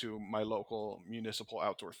tickets to my local municipal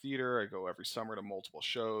outdoor theater. I go every summer to multiple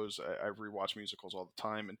shows. I rewatch musicals all the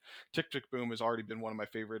time, and Tick Tick Boom has already been one of my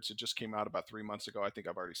favorites. It just came out about 3 months ago. I think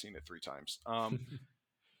I've already seen it 3 times.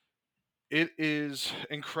 It is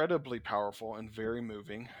incredibly powerful and very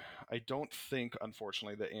moving. I don't think,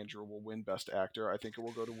 unfortunately, that Andrew will win Best Actor. I think it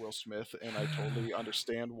will go to Will Smith, and I totally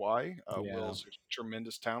understand why. Yeah. Will's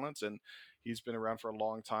tremendous talents, and he's been around for a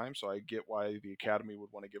long time, so I get why the Academy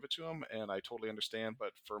would want to give it to him, and I totally understand.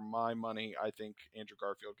 But for my money, I think Andrew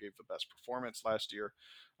Garfield gave the best performance last year.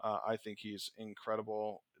 I think he's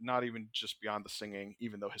incredible, not even just beyond the singing,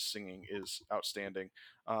 even though his singing is outstanding.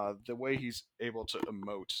 The way he's able to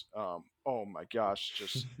emote, oh my gosh,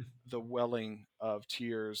 just the welling of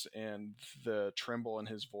tears and the tremble in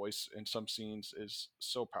his voice in some scenes is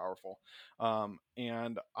so powerful.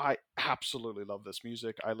 And I absolutely love this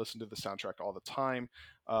music. I listen to the soundtrack all the time.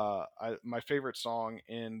 My favorite song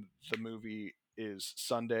in the movie is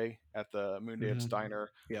Sunday at the Moondance Diner.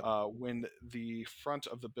 Yep. When the front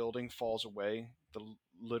of the building falls away, the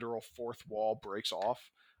literal fourth wall breaks off.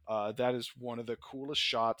 That is one of the coolest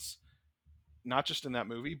shots, not just in that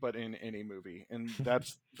movie, but in any movie. And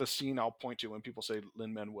that's the scene I'll point to when people say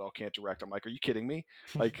Lin-Manuel can't direct. I'm like, are you kidding me?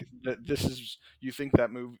 Like this is, you think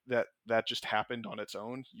that move that just happened on its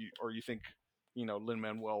own, or you think,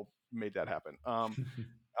 Lin-Manuel made that happen.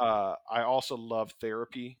 I also love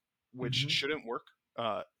Therapy, which shouldn't work.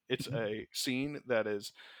 It's a scene that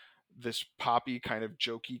is this poppy kind of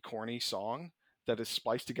jokey, corny song that is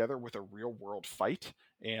spliced together with a real world fight.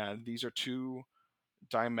 And these are two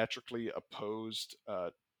diametrically opposed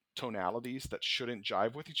tonalities that shouldn't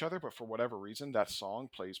jive with each other, but for whatever reason, that song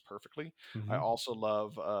plays perfectly. I also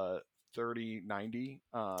love 3090.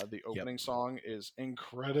 The opening song is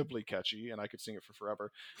incredibly catchy, and I could sing it for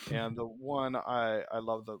forever. And the one I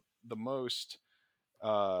love the most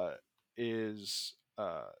is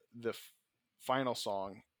the final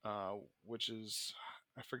song, which is,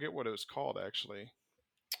 I forget what it was called actually.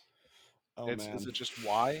 Is it just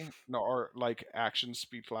why? No, or like actions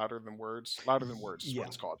speak louder than words? Louder than words is what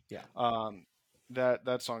it's called. Yeah.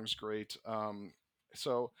 That song's great.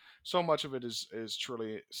 So much of it is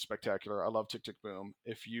truly spectacular. I love Tick Tick Boom.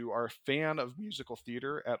 If you are a fan of musical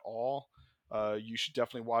theater at all, you should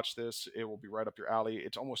definitely watch this. It will be right up your alley.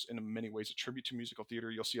 It's almost in many ways a tribute to musical theater.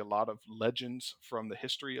 You'll see a lot of legends from the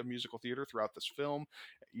history of musical theater throughout this film,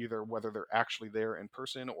 either whether they're actually there in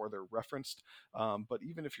person or they're referenced. But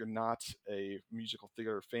even if you're not a musical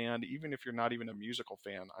theater fan, even if you're not even a musical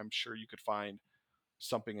fan, I'm sure you could find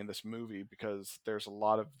something in this movie because there's a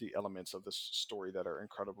lot of the elements of this story that are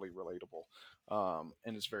incredibly relatable,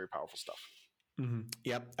 and it's very powerful stuff.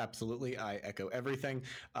 Yep, absolutely. I echo everything,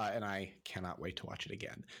 and I cannot wait to watch it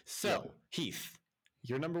again. So, Heath,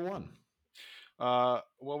 you're number one.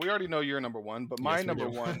 Well, we already know you're number one, but my number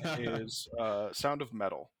one is Sound of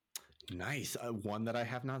Metal. Nice. One that I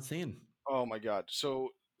have not seen. Oh my God. So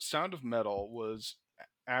Sound of Metal was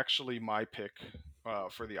actually my pick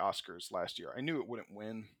for the Oscars last year. I knew it wouldn't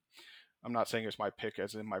win. I'm not saying it's my pick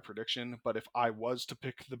as in my prediction, but if I was to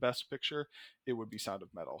pick the best picture, it would be Sound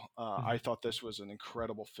of Metal. I thought this was an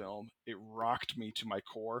incredible film. It rocked me to my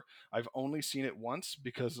core. I've only seen it once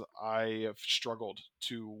because I have struggled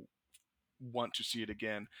to want to see it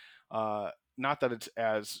again. Not that it's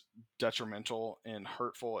as detrimental and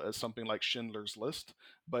hurtful as something like Schindler's List,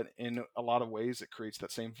 but in a lot of ways it creates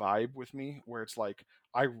that same vibe with me where it's like,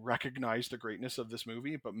 I recognize the greatness of this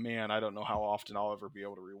movie, but man, I don't know how often I'll ever be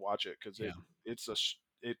able to rewatch it because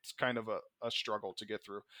it's kind of a struggle to get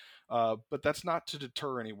through. But that's not to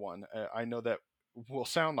deter anyone. I know that will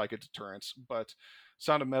sound like a deterrence, but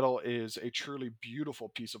Sound of Metal is a truly beautiful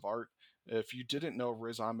piece of art. If you didn't know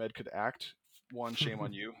Riz Ahmed could act, one, shame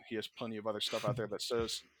on you. He has plenty of other stuff out there that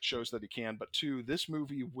shows that he can. But two, this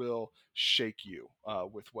movie will shake you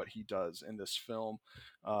with what he does in this film.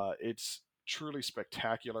 It's truly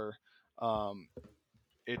spectacular.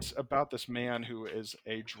 It's about this man who is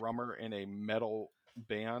a drummer in a metal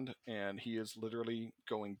band, and he is literally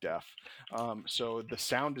going deaf. So the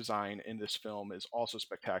sound design in this film is also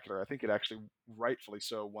spectacular. I think it actually, rightfully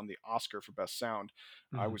so, won the Oscar for best sound.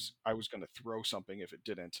 Mhm. I was going to throw something if it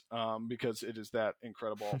didn't, because it is that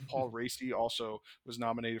incredible. Paul Raci also was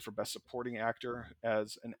nominated for best supporting actor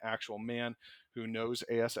as an actual man who knows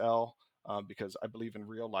ASL. Because I believe in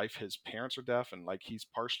real life his parents are deaf, and like he's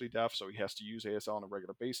partially deaf, so he has to use ASL on a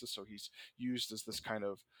regular basis. So he's used as this kind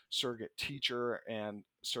of surrogate teacher and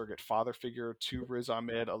surrogate father figure to Riz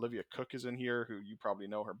Ahmed. Olivia Cook is in here, who you probably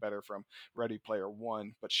know her better from Ready Player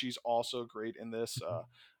One, but she's also great in this.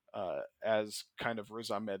 As kind of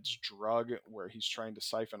Riz Ahmed's drug, where he's trying to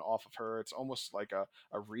siphon off of her. It's almost like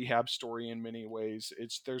a rehab story in many ways.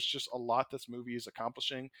 There's just a lot this movie is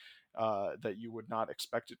accomplishing that you would not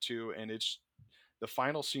expect it to, and it's the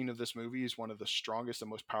final scene of this movie is one of the strongest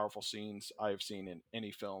and most powerful scenes I've seen in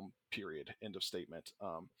any film, period. End of statement.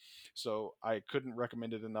 So I couldn't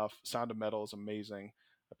recommend it enough. Sound of Metal is amazing.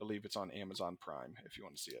 I believe it's on Amazon Prime if you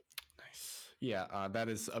want to see it. Nice. Yeah, that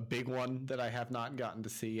is a big one that I have not gotten to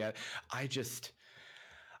see yet. I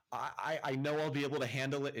know I'll be able to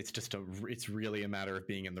handle it. It's really a matter of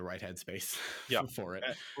being in the right headspace for it.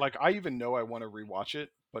 Like I even know I want to rewatch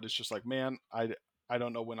it, but it's just like, man, I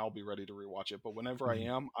don't know when I'll be ready to rewatch it, but whenever I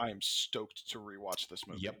am stoked to rewatch this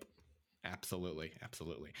movie. Yep. Absolutely.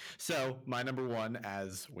 So my number one,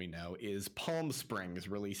 as we know, is Palm Springs,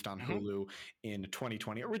 released on Hulu in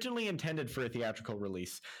 2020. Originally intended for a theatrical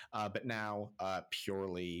release, but now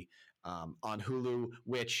purely on Hulu,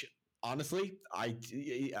 which honestly,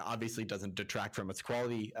 obviously doesn't detract from its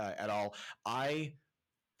quality at all. I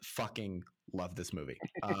fucking love this movie.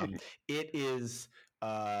 It is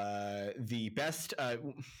the best. I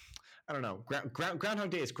don't know.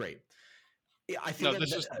 Groundhog Day is great. I think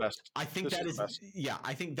this is the best. I think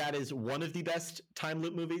I think that is one of the best time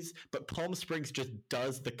loop movies. But Palm Springs just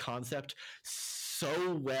does the concept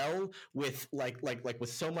so well with with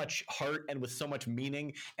so much heart and with so much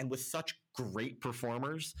meaning and with such great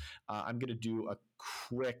performers. I'm gonna do a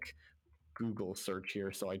quick Google search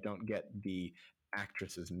here so I don't get the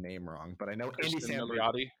actress's name wrong. But I know Kristen Andy Samberg.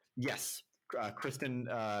 Milioti. Yes. Kristen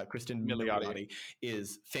Milioti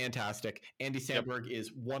is fantastic. Andy Samberg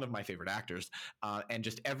is one of my favorite actors, and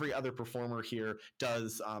just every other performer here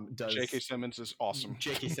does. J.K. Simmons is awesome.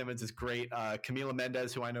 J.K. Simmons is great. Camila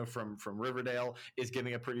Mendez, who I know from Riverdale, is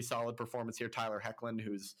giving a pretty solid performance here. Tyler Hoechlin,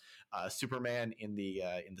 who's Superman in the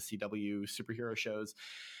CW superhero shows,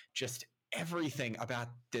 just everything about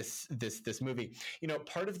this movie. You know,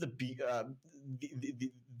 part of the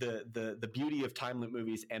beauty of time loop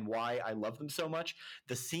movies and why I love them so much,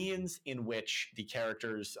 the scenes in which the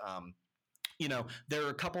characters you know, there are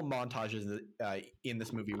a couple montages in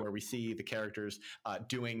this movie where we see the characters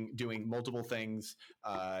doing multiple things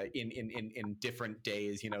in different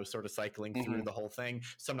days, you know, sort of cycling through the whole thing,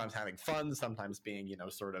 sometimes having fun, sometimes being, you know,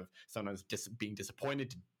 sometimes being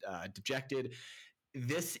disappointed, dejected.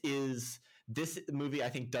 This movie, I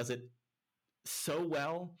think, does it so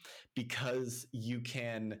well because you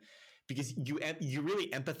really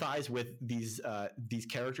empathize with these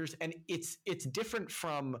characters, and it's different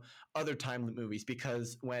from other time loop movies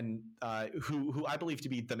because when who I believe to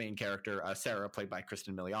be the main character, Sarah, played by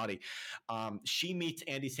Kristen Milioti, she meets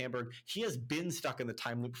Andy Samberg. He has been stuck in the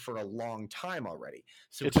time loop for a long time already,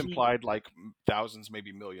 so it's implied like thousands,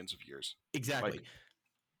 maybe millions of years. Exactly.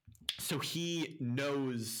 So he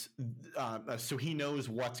knows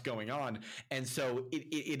what's going on, and so it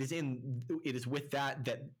is with that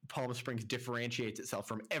Palm Springs differentiates itself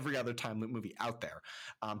from every other time loop movie out there,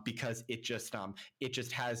 because it just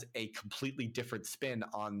has a completely different spin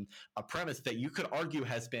on a premise that you could argue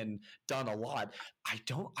has been done a lot. I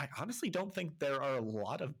honestly don't think there are a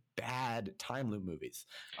lot of bad time loop movies.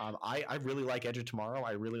 I really like Edge of Tomorrow.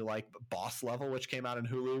 I really like Boss Level, which came out in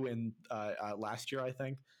Hulu in last year, I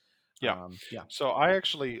think. Yeah. So I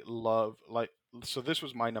actually love so this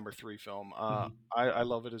was my number 3 film. I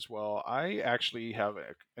love it as well. I actually have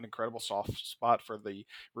an incredible soft spot for the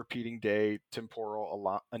repeating day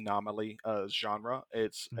temporal anomaly genre.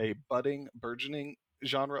 It's a burgeoning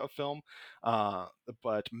genre of film.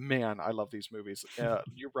 But man, I love these movies.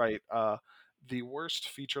 You're right. The worst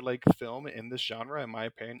feature-length film in this genre, in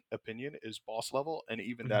my opinion, is Boss Level, and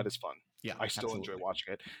even that is fun. Yeah, I still enjoy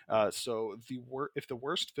watching it. So if the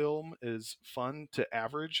worst film is fun to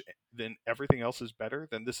average, then everything else is better.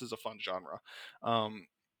 Then this is a fun genre.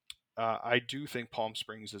 I do think Palm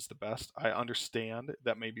Springs is the best. I understand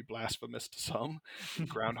that may be blasphemous to some.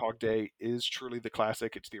 Groundhog Day is truly the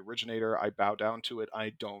classic. It's the originator. I bow down to it.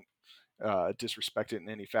 I don't disrespect it in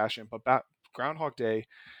any fashion. But Groundhog Day,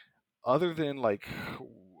 other than like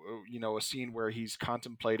a scene where he's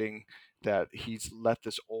contemplating that he's let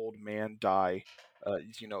this old man die,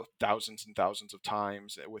 thousands and thousands of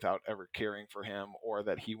times without ever caring for him, or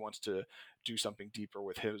that he wants to do something deeper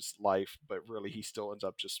with his life, but really he still ends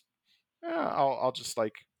up just, I'll just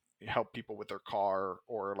like help people with their car,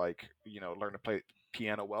 or like learn to play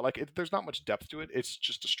piano well. Like there's not much depth to it. It's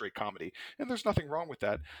just a straight comedy, and there's nothing wrong with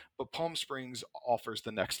that. But Palm Springs offers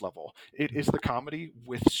the next level. It is the comedy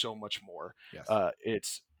with so much more.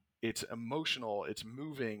 Yes. It's emotional. It's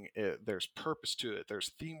moving. There's purpose to it.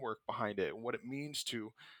 There's theme work behind it, and what it means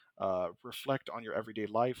to reflect on your everyday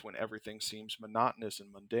life when everything seems monotonous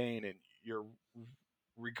and mundane, and you're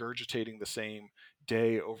regurgitating the same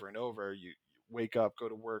day over and over. You wake up, go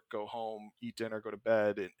to work, go home, eat dinner, go to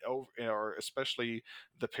bed, and or especially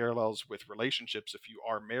the parallels with relationships if you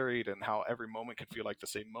are married, and how every moment can feel like the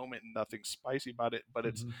same moment and nothing spicy about it. But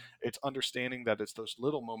it's understanding that it's those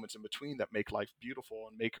little moments in between that make life beautiful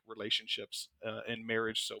and make relationships and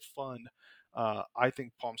marriage so fun. I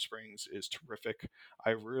think Palm Springs is terrific.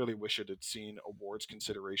 I really wish it had seen awards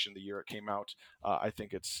consideration the year it came out. I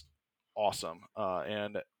think it's awesome.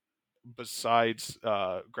 And besides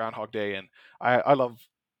Groundhog Day, and I love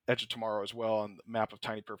Edge of Tomorrow as well, and Map of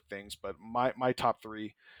Tiny Perfect Things. But my top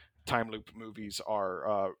three time loop movies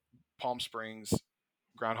are Palm Springs,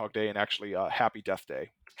 Groundhog Day, and actually Happy Death Day,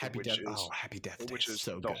 Happy Death Day, which is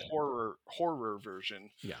so the good. horror version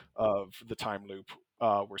of the time loop,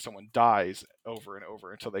 where someone dies over and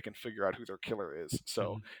over until they can figure out who their killer is.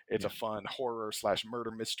 So it's a fun horror / murder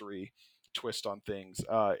mystery twist on things,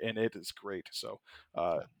 and it is great. So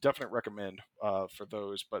definite recommend for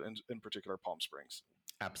those, but in particular Palm Springs.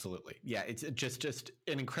 Absolutely. Yeah, it's just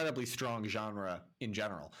an incredibly strong genre in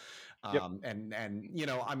general. And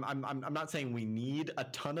I'm not saying we need a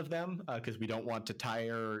ton of them, because we don't want to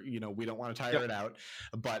tire it out,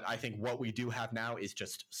 but I think what we do have now is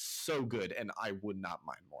just so good, and I would not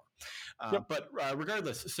mind more. But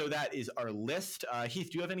regardless, so that is our list.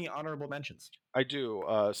 Heath, do you have any honorable mentions? I do.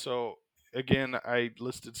 So again, I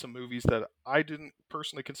listed some movies that I didn't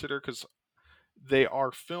personally consider because they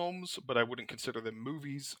are films, but I wouldn't consider them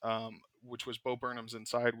movies, which was Bo Burnham's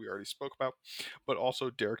Inside, we already spoke about, but also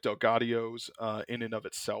Derek Delgadio's In and of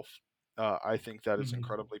Itself. I think that is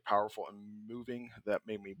incredibly powerful and moving. That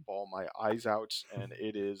made me bawl my eyes out, and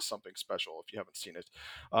it is something special if you haven't seen it.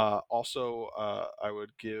 Also, I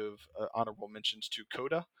would give honorable mentions to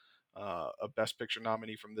Coda, a Best Picture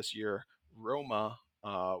nominee from this year, Roma,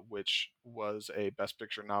 which was a Best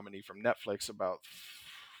Picture nominee from Netflix about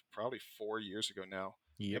probably 4 years ago now,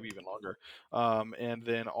 maybe even longer. And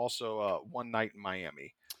then also One Night in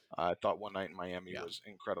Miami. I thought One Night in Miami was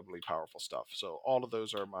incredibly powerful stuff. So all of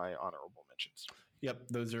those are my honorable mentions. Yep,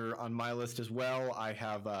 those are on my list as well. I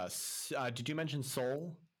have. Did you mention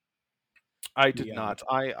Soul? I did not.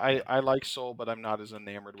 I like Soul, but I'm not as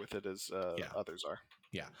enamored with it as others are.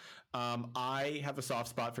 Yeah. I have a soft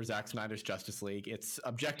spot for Zack Snyder's Justice League. It's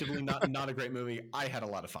objectively not a great movie. I had a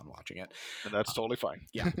lot of fun watching it. And that's totally fine.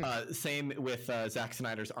 Same with Zack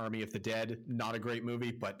Snyder's Army of the Dead. Not a great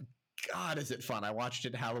movie, but God, is it fun. I watched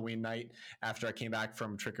it Halloween night after I came back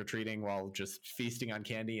from trick-or-treating while just feasting on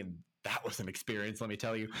candy, and that was an experience, let me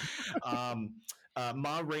tell you.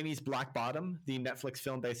 Ma Rainey's Black Bottom, the Netflix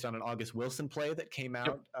film based on an August Wilson play that came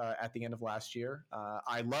out at the end of last year.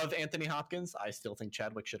 I love Anthony Hopkins. I still think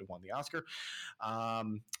Chadwick should have won the Oscar.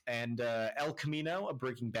 And El Camino, a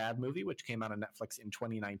Breaking Bad movie, which came out on Netflix in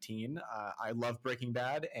 2019. I love Breaking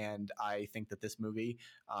Bad, and I think that this movie...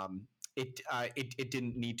 It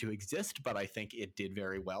didn't need to exist, but I think it did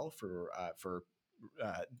very well for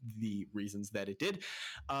the reasons that it did.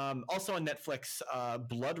 Also on Netflix,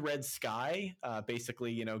 Blood Red Sky,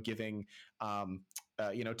 basically, giving,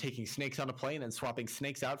 taking snakes on a plane and swapping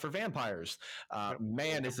snakes out for vampires.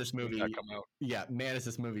 Man, is this movie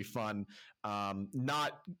fun.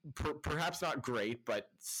 Perhaps not great, but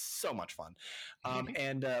so much fun.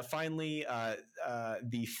 And finally,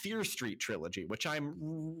 the Fear Street trilogy, which I'm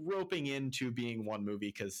roping into being one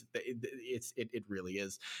movie because it really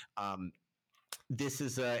is. This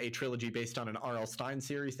is a trilogy based on an R.L. Stine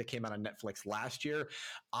series that came out on Netflix last year.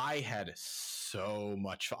 I had so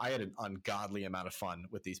much fun. I had an ungodly amount of fun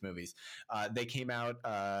with these movies. They came out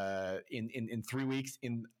in 3 weeks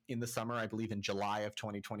in the summer, I believe in July of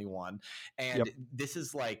 2021. And this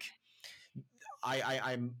is like,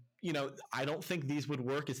 I'm I don't think these would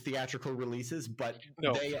work as theatrical releases, but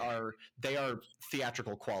they are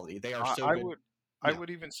theatrical quality. They are so good. I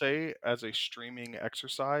would even say, as a streaming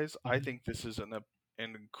exercise, I think this is an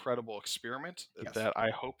incredible experiment that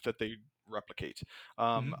I hope that they replicate.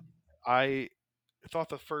 thought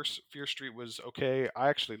the first Fear Street was okay. I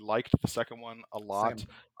actually liked the second one a lot. Same.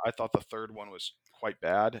 I thought the third one was quite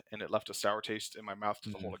bad, and it left a sour taste in my mouth to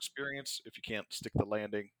the Mm-hmm. whole experience. If you can't stick the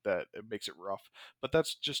landing, that it makes it rough. But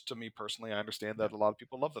that's just to me personally. I understand that a lot of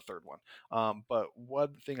people love the third one. But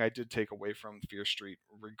one thing I did take away from Fear Street,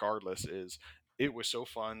 regardless, is it was so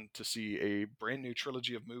fun to see a brand new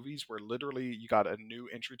trilogy of movies where literally you got a new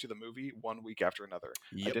entry to the movie 1 week after another.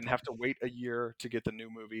 Yep. I didn't have to wait a year to get the new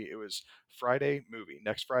movie. It was Friday movie,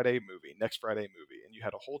 next Friday movie, next Friday movie, and you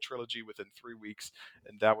had a whole trilogy within 3 weeks,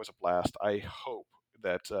 and that was a blast. I hope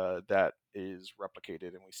that that is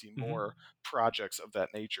replicated and we see more projects of that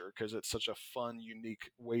nature because it's such a fun, unique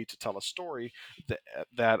way to tell a story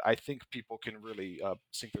that I think people can really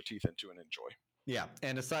sink their teeth into and enjoy. Yeah,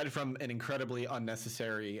 and aside from an incredibly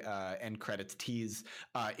unnecessary end credits tease,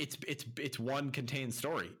 it's one contained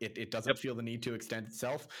story. It doesn't feel the need to extend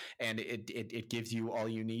itself, and it gives you all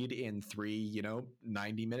you need in 3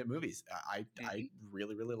 90-minute movies. I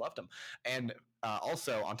really loved them, and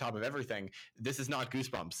also on top of everything, this is not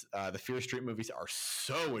Goosebumps. The Fear Street movies are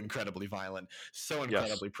so incredibly violent, so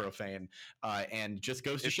incredibly profane, and just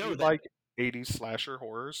goes to show you that like 80s slasher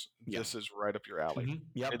horrors, this is right up your alley.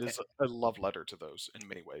 Yep. It is a love letter to those in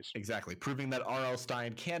many ways. Exactly, proving that R.L.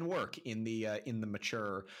 Stein can work in the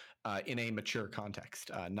mature in a mature context,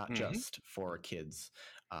 not just for kids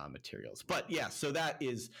materials. But yeah, so that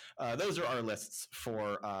is those are our lists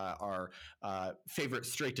for our favorite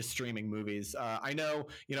straight to streaming movies. I know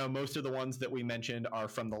most of the ones that we mentioned are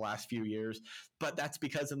from the last few years, but that's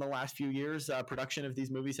because in the last few years, production of these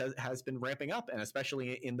movies has been ramping up, and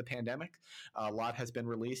especially in the pandemic, a lot has been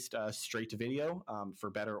released straight to video, for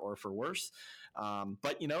better or for worse.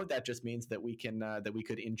 But that just means that we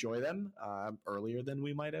could enjoy them earlier than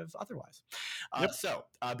we might have otherwise. So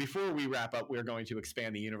before we wrap up, we're going to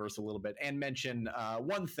expand the universe a little bit and mention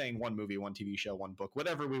one thing, one movie, one TV show, one book,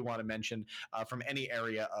 whatever we want to mention from any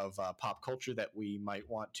area of pop culture that we might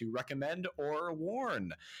want to recommend or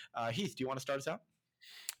warn. Heath, do you want to start us out?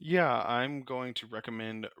 Yeah, I'm going to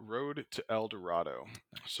recommend Road to El Dorado.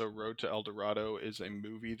 So, Road to El Dorado is a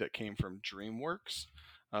movie that came from DreamWorks,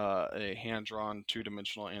 a hand-drawn,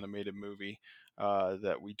 two-dimensional animated movie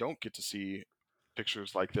that we don't get to see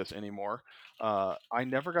pictures like this anymore. I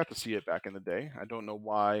never got to see it back in the day. I don't know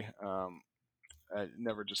why. It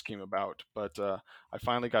never just came about, but I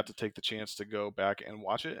finally got to take the chance to go back and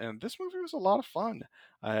watch it, and this movie was a lot of fun.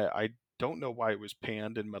 I don't know why it was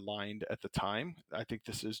panned and maligned at the time. I think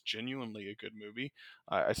this is genuinely a good movie.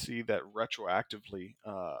 I see that retroactively,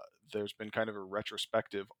 there's been kind of a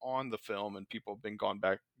retrospective on the film, and people have been going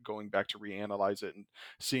back to reanalyze it and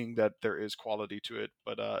seeing that there is quality to it.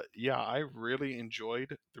 But yeah, I really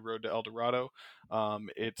enjoyed The Road to El Dorado.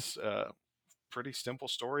 It's pretty simple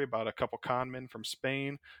story about a couple con men from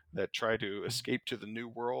Spain that try to escape to the New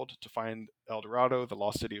World to find El Dorado, the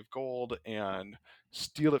lost city of gold, and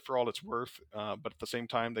steal it for all it's worth. But at the same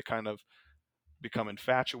time, they kind of become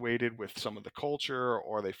infatuated with some of the culture,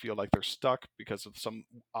 or they feel like they're stuck because of some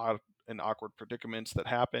odd and awkward predicaments that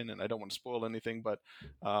happen. And I don't want to spoil anything, but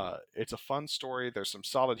it's a fun story. There's some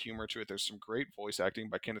solid humor to it. There's some great voice acting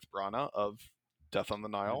by Kenneth Branagh of Death on the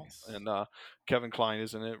Nile, and Kevin Kline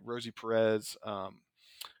is in it. Rosie Perez,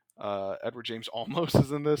 Edward James Olmos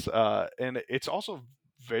is in this, and it's also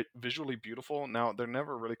visually beautiful. Now they're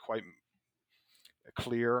never really quite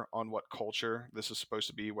clear on what culture this is supposed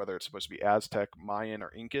to be, whether it's supposed to be Aztec, Mayan,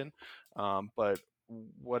 or Incan, but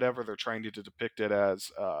whatever they're trying to depict it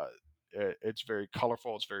as, it's very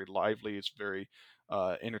colorful, it's very lively, it's very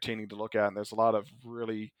entertaining to look at, and there's a lot of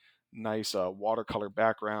really nice watercolor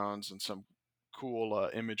backgrounds and some cool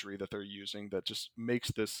imagery that they're using that just makes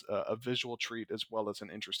this a visual treat as well as an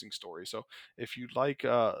interesting story. So if you like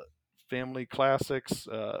family classics,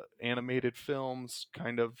 animated films,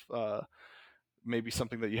 kind of maybe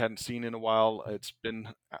something that you hadn't seen in a while, it's been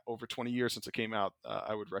over 20 years since it came out,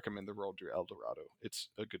 I would recommend The Road to El Dorado. It's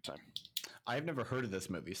a good time. I've never heard of this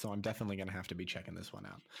movie, so I'm definitely going to have to be checking this one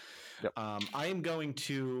out. Yep. I am going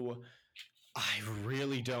to... I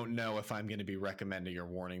really don't know if I'm going to be recommending or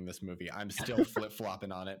warning this movie. I'm still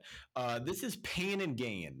flip-flopping on it. This is Pain and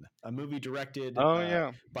Gain, a movie directed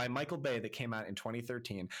by Michael Bay that came out in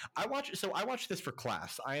 2013. I watched this for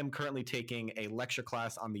class. I am currently taking a lecture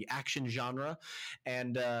class on the action genre,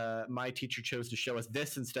 and my teacher chose to show us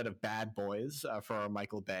this instead of Bad Boys for our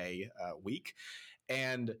Michael Bay week.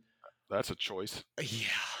 And that's a choice.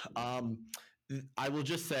 Yeah. I will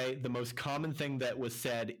just say the most common thing that was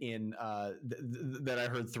said in that I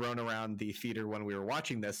heard thrown around the theater when we were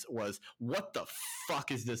watching this was, "What the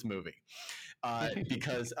fuck is this movie?"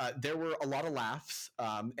 Because there were a lot of laughs,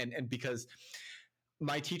 and because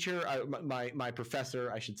my teacher, my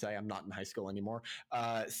professor, I should say, I'm not in high school anymore,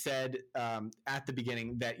 said at the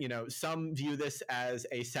beginning that some view this as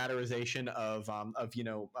a satirization of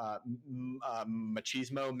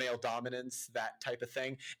machismo, male dominance, that type of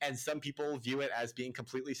thing, and some people view it as being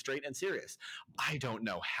completely straight and serious. I don't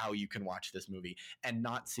know how you can watch this movie and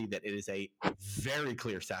not see that it is a very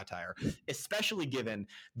clear satire, especially given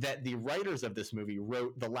that the writers of this movie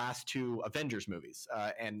wrote the last two Avengers movies,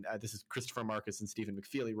 and this is Christopher Marcus and Stephen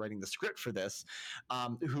McFeely writing the script for this,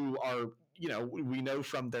 who are, we know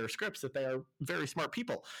from their scripts that they are very smart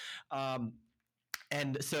people.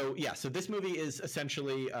 And so, yeah, so this movie is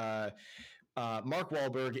essentially Mark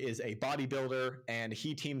Wahlberg is a bodybuilder, and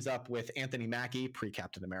he teams up with Anthony Mackie,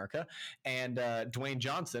 pre-Captain America, and Dwayne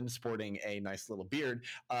Johnson, sporting a nice little beard,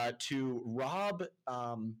 to rob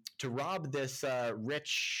this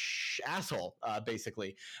rich asshole,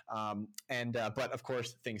 basically. But of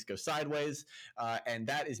course, things go sideways, and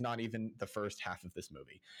that is not even the first half of this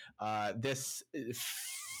movie. This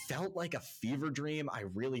felt like a fever dream. I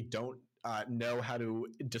really don't know how to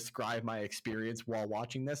describe my experience while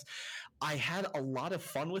watching this. I had a lot of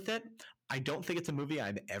fun with it. I don't think it's a movie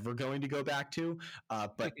I'm ever going to go back to,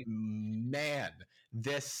 but man,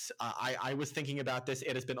 this I was thinking about this.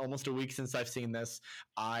 It has been almost a week since I've seen this.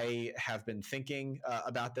 I have been thinking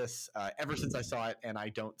about this ever since I saw it, and I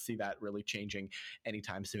don't see that really changing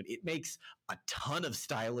anytime soon. It makes a ton of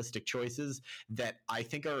stylistic choices that I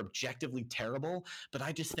think are objectively terrible, but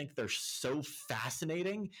I just think they're so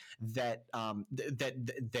fascinating that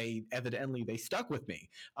they evidently stuck with me,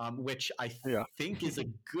 which I think is a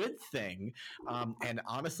good thing. And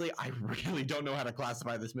honestly, I really don't know how to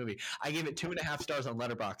classify this movie. I gave it 2.5 stars on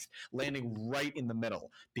Letterboxd, landing right in the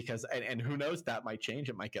middle, because and who knows, that might change.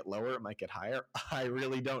 It might get lower, it might get higher. I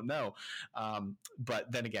really don't know.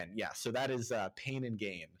 But then again, yeah. So that is Pain and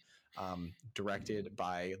Gain, directed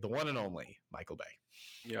by the one and only Michael Bay.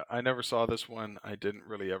 Yeah, I never saw this one. I didn't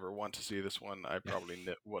really ever want to see this one. I probably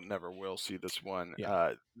never will see this one.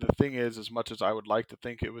 Yeah. The thing is, as much as I would like to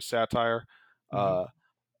think it was satire,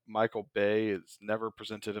 Michael Bay has never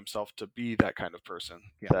presented himself to be that kind of person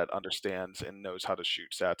that understands and knows how to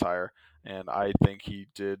shoot satire. And I think he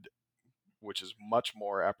did, which is much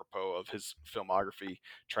more apropos of his filmography,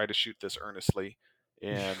 try to shoot this earnestly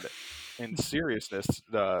and in seriousness,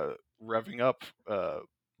 revving up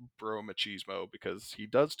bro machismo, because he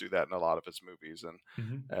does do that in a lot of his movies.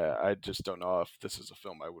 And I just don't know if this is a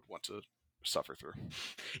film I would want to suffer through.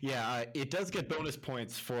 Yeah, it does get bonus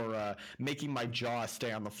points for making my jaw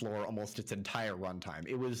stay on the floor almost its entire runtime.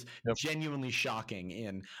 It was genuinely shocking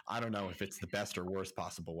in, I don't know if it's the best or worst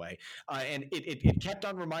possible way. And it kept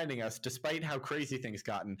on reminding us, despite how crazy things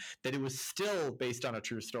gotten, that it was still based on a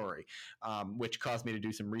true story, which caused me to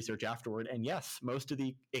do some research afterward. And yes, most of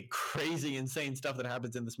the crazy, insane stuff that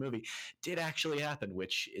happens in this movie did actually happen,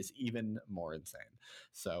 which is even more insane.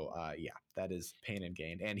 So yeah, that is Pain and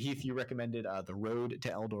Gain. And Heath, you recommended The Road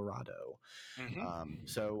to El Dorado.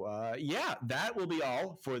 So yeah, that will be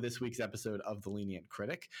all for this week's episode of The Lenient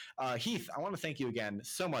Critic. Heath, I want to thank you again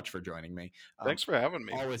so much for joining me. Thanks for having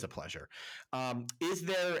me. Always a pleasure. Is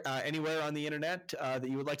there anywhere on the internet that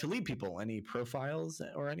you would like to lead people? Any profiles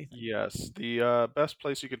or anything? Yes, the best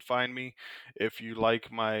place you could find me, if you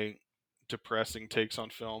like my depressing takes on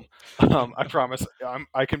film, I promise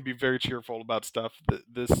I can be very cheerful about stuff.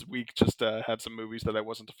 This week just had some movies that I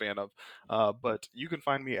wasn't a fan of, but you can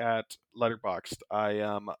find me at Letterboxd. I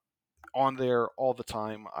am on there all the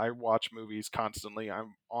time. I watch movies constantly.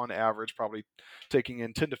 I'm on average probably taking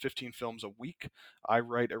in 10 to 15 films a week. I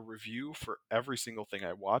write a review for every single thing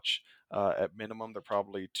I watch. At minimum, they're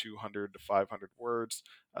probably 200 to 500 words.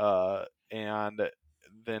 And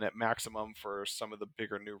then at maximum, for some of the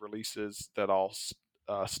bigger new releases that I'll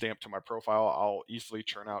stamp to my profile, I'll easily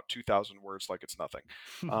churn out 2,000 words like it's nothing.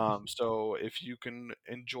 So if you can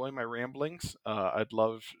enjoy my ramblings, I'd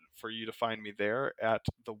love for you to find me there at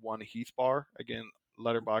the One Heath Bar. Again,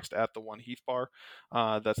 Letterboxd at the One Heath Bar.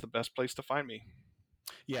 That's the best place to find me.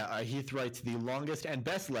 Yeah, Heath writes the longest and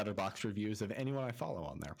best Letterboxd reviews of anyone I follow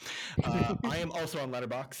on there. I am also on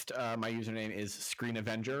Letterboxd. My username is Screen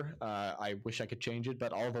Avenger. I wish I could change it,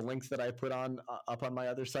 but all the links that I put on up on my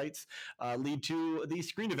other sites lead to the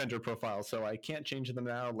Screen Avenger profile, so I can't change them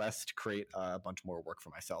now, lest create a bunch more work for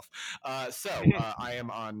myself. I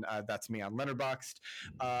am on, that's me on Letterboxd.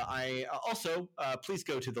 I also, please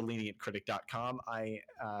go to thelenientcritic.com. I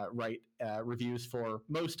write reviews for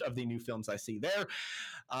most of the new films I see there.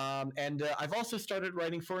 And I've also started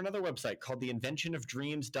writing for another website called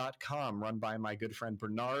theinventionofdreams.com, run by my good friend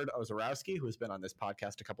Bernard Ozorowski, who has been on this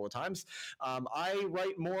podcast a couple of times. I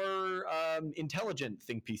write more intelligent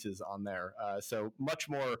think pieces on there, so much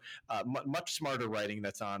more, much smarter writing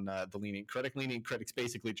that's on the Lenient Critic. Lenient Critic's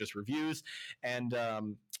basically just reviews, and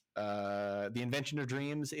the Invention of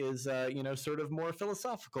Dreams is sort of more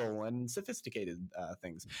philosophical and sophisticated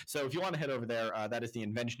things. So if you want to head over there, that is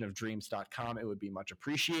theinventionofdreams.com. It would be much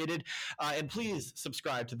appreciated. And please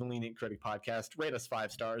subscribe to the Lenient Critic podcast. Rate us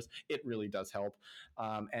 5 stars. It really does help.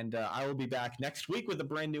 And I will be back next week with a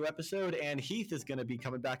brand new episode, and Heath is going to be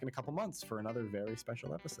coming back in a couple months for another very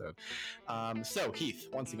special episode. So Heath,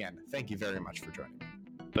 once again, thank you very much for joining me.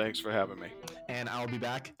 Thanks for having me. And I'll be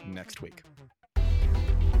back next week.